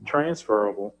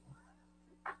transferable,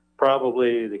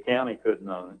 probably the county couldn't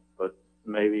own it, but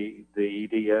maybe the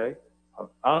EDA.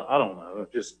 I don't know.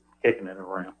 Just kicking it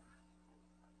around.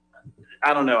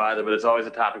 I don't know either, but it's always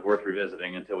a topic worth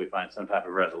revisiting until we find some type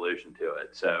of resolution to it.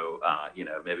 So,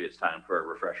 maybe it's time for a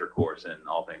refresher course in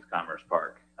all things Commerce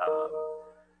Park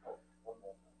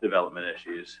development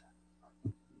issues.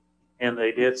 And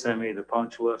they did send me the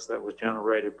punch list that was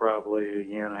generated probably a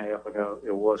year and a half ago.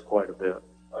 It was quite a bit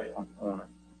on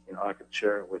it. I could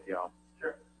share it with y'all.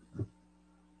 Sure.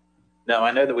 Now,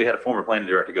 I know that we had a former planning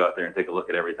director go out there and take a look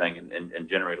at everything and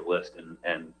generate a list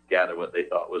and gather what they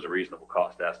thought was a reasonable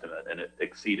cost estimate, and it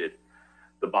exceeded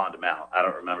the bond amount. I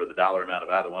don't remember the dollar amount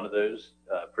of either one of those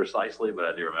precisely, but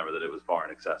I do remember that it was far in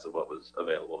excess of what was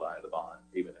available via the bond,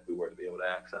 even if we were to be able to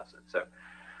access it. So,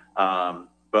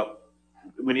 but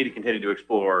we need to continue to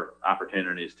explore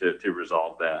opportunities to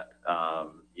resolve that.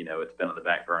 It's been on the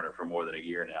back burner for more than a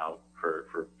year now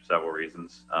for several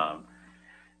reasons.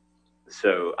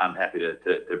 So I'm happy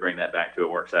to bring that back to a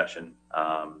work session,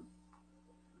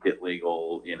 get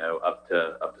legal, up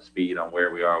to speed on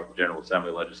where we are with the General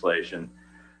Assembly legislation,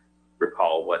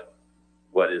 recall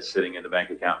what is sitting in the bank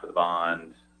account for the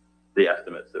bond, the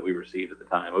estimates that we received at the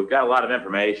time. We've got a lot of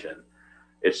information.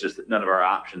 It's just that none of our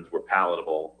options were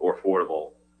palatable or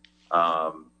affordable,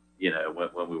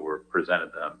 when we were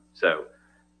presented them. So,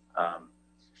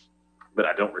 but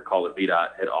I don't recall that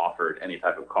VDOT had offered any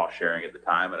type of cost sharing at the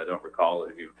time, and I don't recall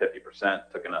that even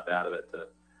 50% took enough out of it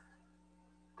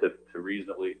to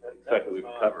reasonably effectively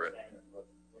cover it.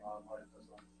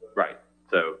 Right.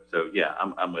 So yeah,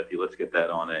 I'm with you. Let's get that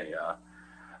on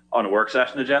a work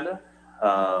session agenda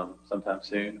sometime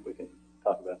soon. We can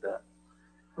talk about that.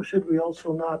 Well, should we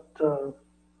also not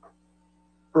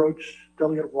approach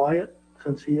Delegate Wyatt,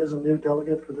 since he is a new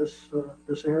delegate for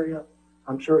this area?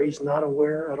 I'm sure he's not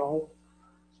aware at all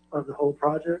of the whole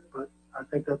project, but I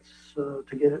think that's to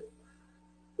get it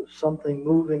something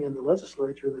moving in the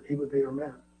legislature, that he would be our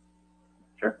man.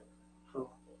 Sure. So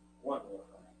one more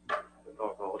thing.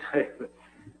 Talk all day.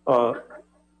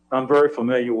 I'm very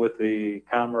familiar with the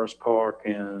Commerce Park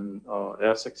in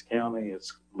Essex County.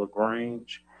 It's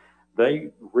LaGrange.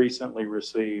 They recently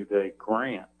received a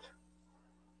grant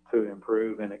to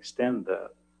improve and extend that.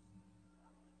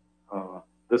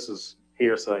 This is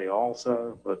hearsay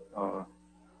also, but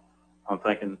I'm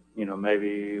thinking, you know,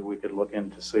 maybe we could look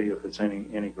in to see if it's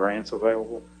any grants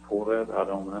available for that. I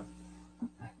don't know.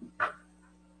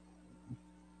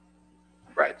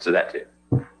 Right, so that too.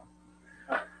 I'm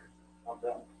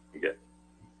done. You good?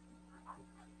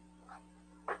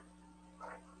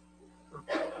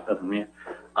 Nothing me.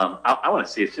 I want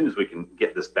to see as soon as we can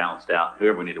get this balanced out,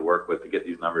 whoever we need to work with to get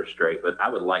these numbers straight. But I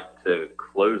would like to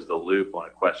close the loop on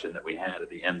a question that we had at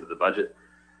the end of the budget,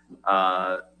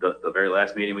 the very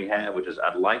last meeting we had, which is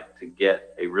I'd like to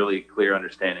get a really clear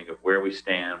understanding of where we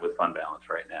stand with fund balance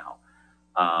right now.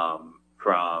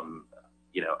 From,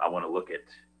 you know, I want to look at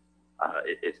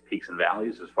its peaks and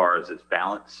valleys as far as its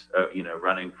balance, you know,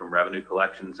 running from revenue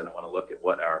collections, and I want to look at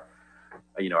what our,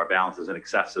 you know, our balances in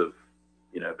excess of,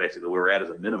 you know, basically where we're at as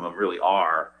a minimum really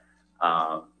are,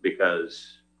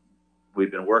 because we've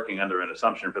been working under an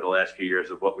assumption for the last few years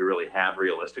of what we really have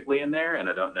realistically in there, and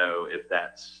I don't know if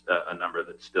that's a number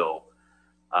that's still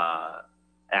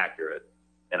accurate.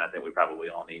 And I think we probably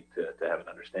all need to have an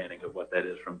understanding of what that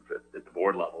is from at the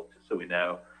board level, just so we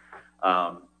know.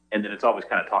 And then it's always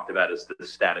kind of talked about as the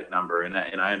static number. And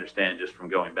I understand just from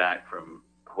going back from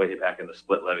way back in the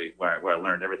split levy where I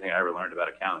learned everything I ever learned about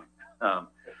accounting,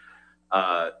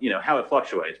 you know, how it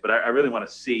fluctuates. But I really want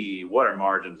to see what our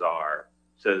margins are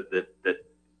so that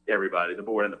everybody, the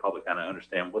board and the public, kind of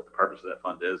understand what the purpose of that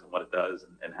fund is and what it does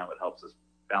and how it helps us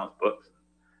balance books,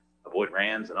 avoid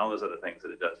RANs, and all those other things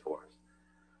that it does for us.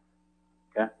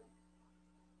 Okay.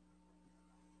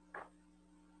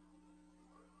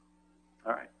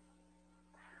 All right.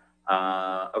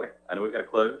 Okay, I know we've got to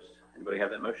close. Anybody have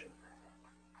that motion?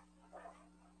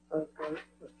 Mr.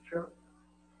 Chairman,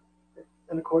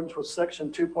 in accordance with section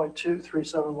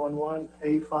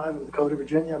 2.23711A5 of the Code of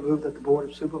Virginia, I move that the Board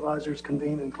of Supervisors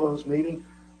convene in closed meeting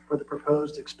for the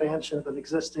proposed expansion of an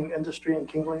existing industry in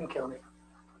King William County.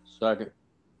 Second.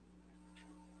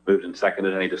 Moved and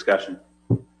seconded. Any discussion?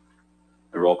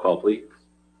 The roll call, please.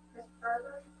 Mr.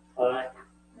 Garber? Aye.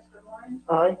 Mr. Warren?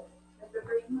 Aye. Mr.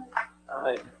 Greenwood?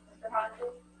 Aye. Mr.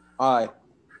 Hodges? Aye.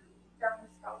 Chairman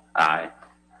Scott? Aye.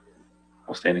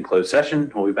 We'll stand in closed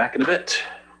session. We'll be back in a bit.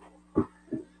 All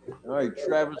right,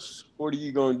 Travis, what are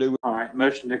you going to do? All right,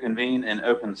 motion to convene in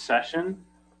open session.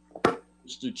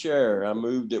 Mr. Chair, I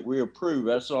move that we approve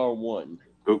SR1.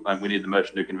 Oh, we need the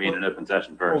motion to convene in open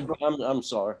session first. I'm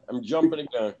sorry. I'm jumping the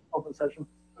gun. Open session.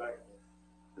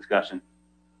 Discussion.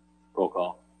 Roll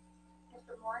call.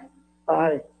 Mr. Warren?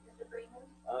 Aye. Mr. Greenwood?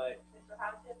 Aye. Mr.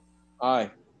 Hodges? Aye.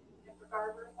 Mr.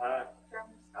 Garber? Aye.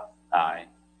 Chairman Scott? Aye.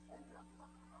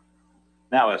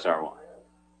 Now SR1.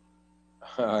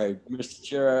 All right, Mr.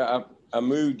 Chair, I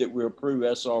move that we approve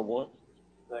SR1.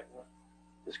 Second.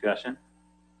 Discussion.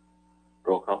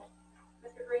 Roll call.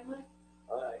 Mr. Greenwood?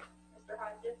 Aye. Mr.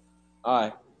 Hodges?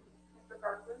 Aye. Mr.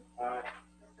 Garber? Aye.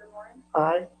 Mr. Warren?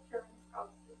 Aye. Chairman Scott?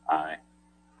 Aye.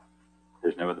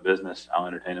 There's no other business. I'll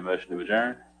entertain a motion to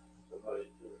adjourn.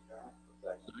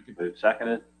 Moved,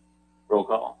 seconded. Roll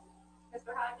call.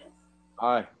 Mr. Hodges?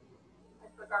 Aye.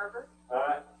 Mr. Garber?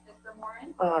 Aye. Mr.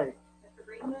 Warren? Aye. Mr.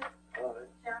 Greenwood? Aye.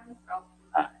 Chairman Scott?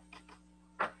 Aye.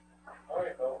 All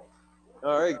right, folks.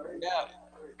 All right. Now,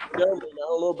 gentlemen, I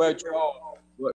don't know about y'all.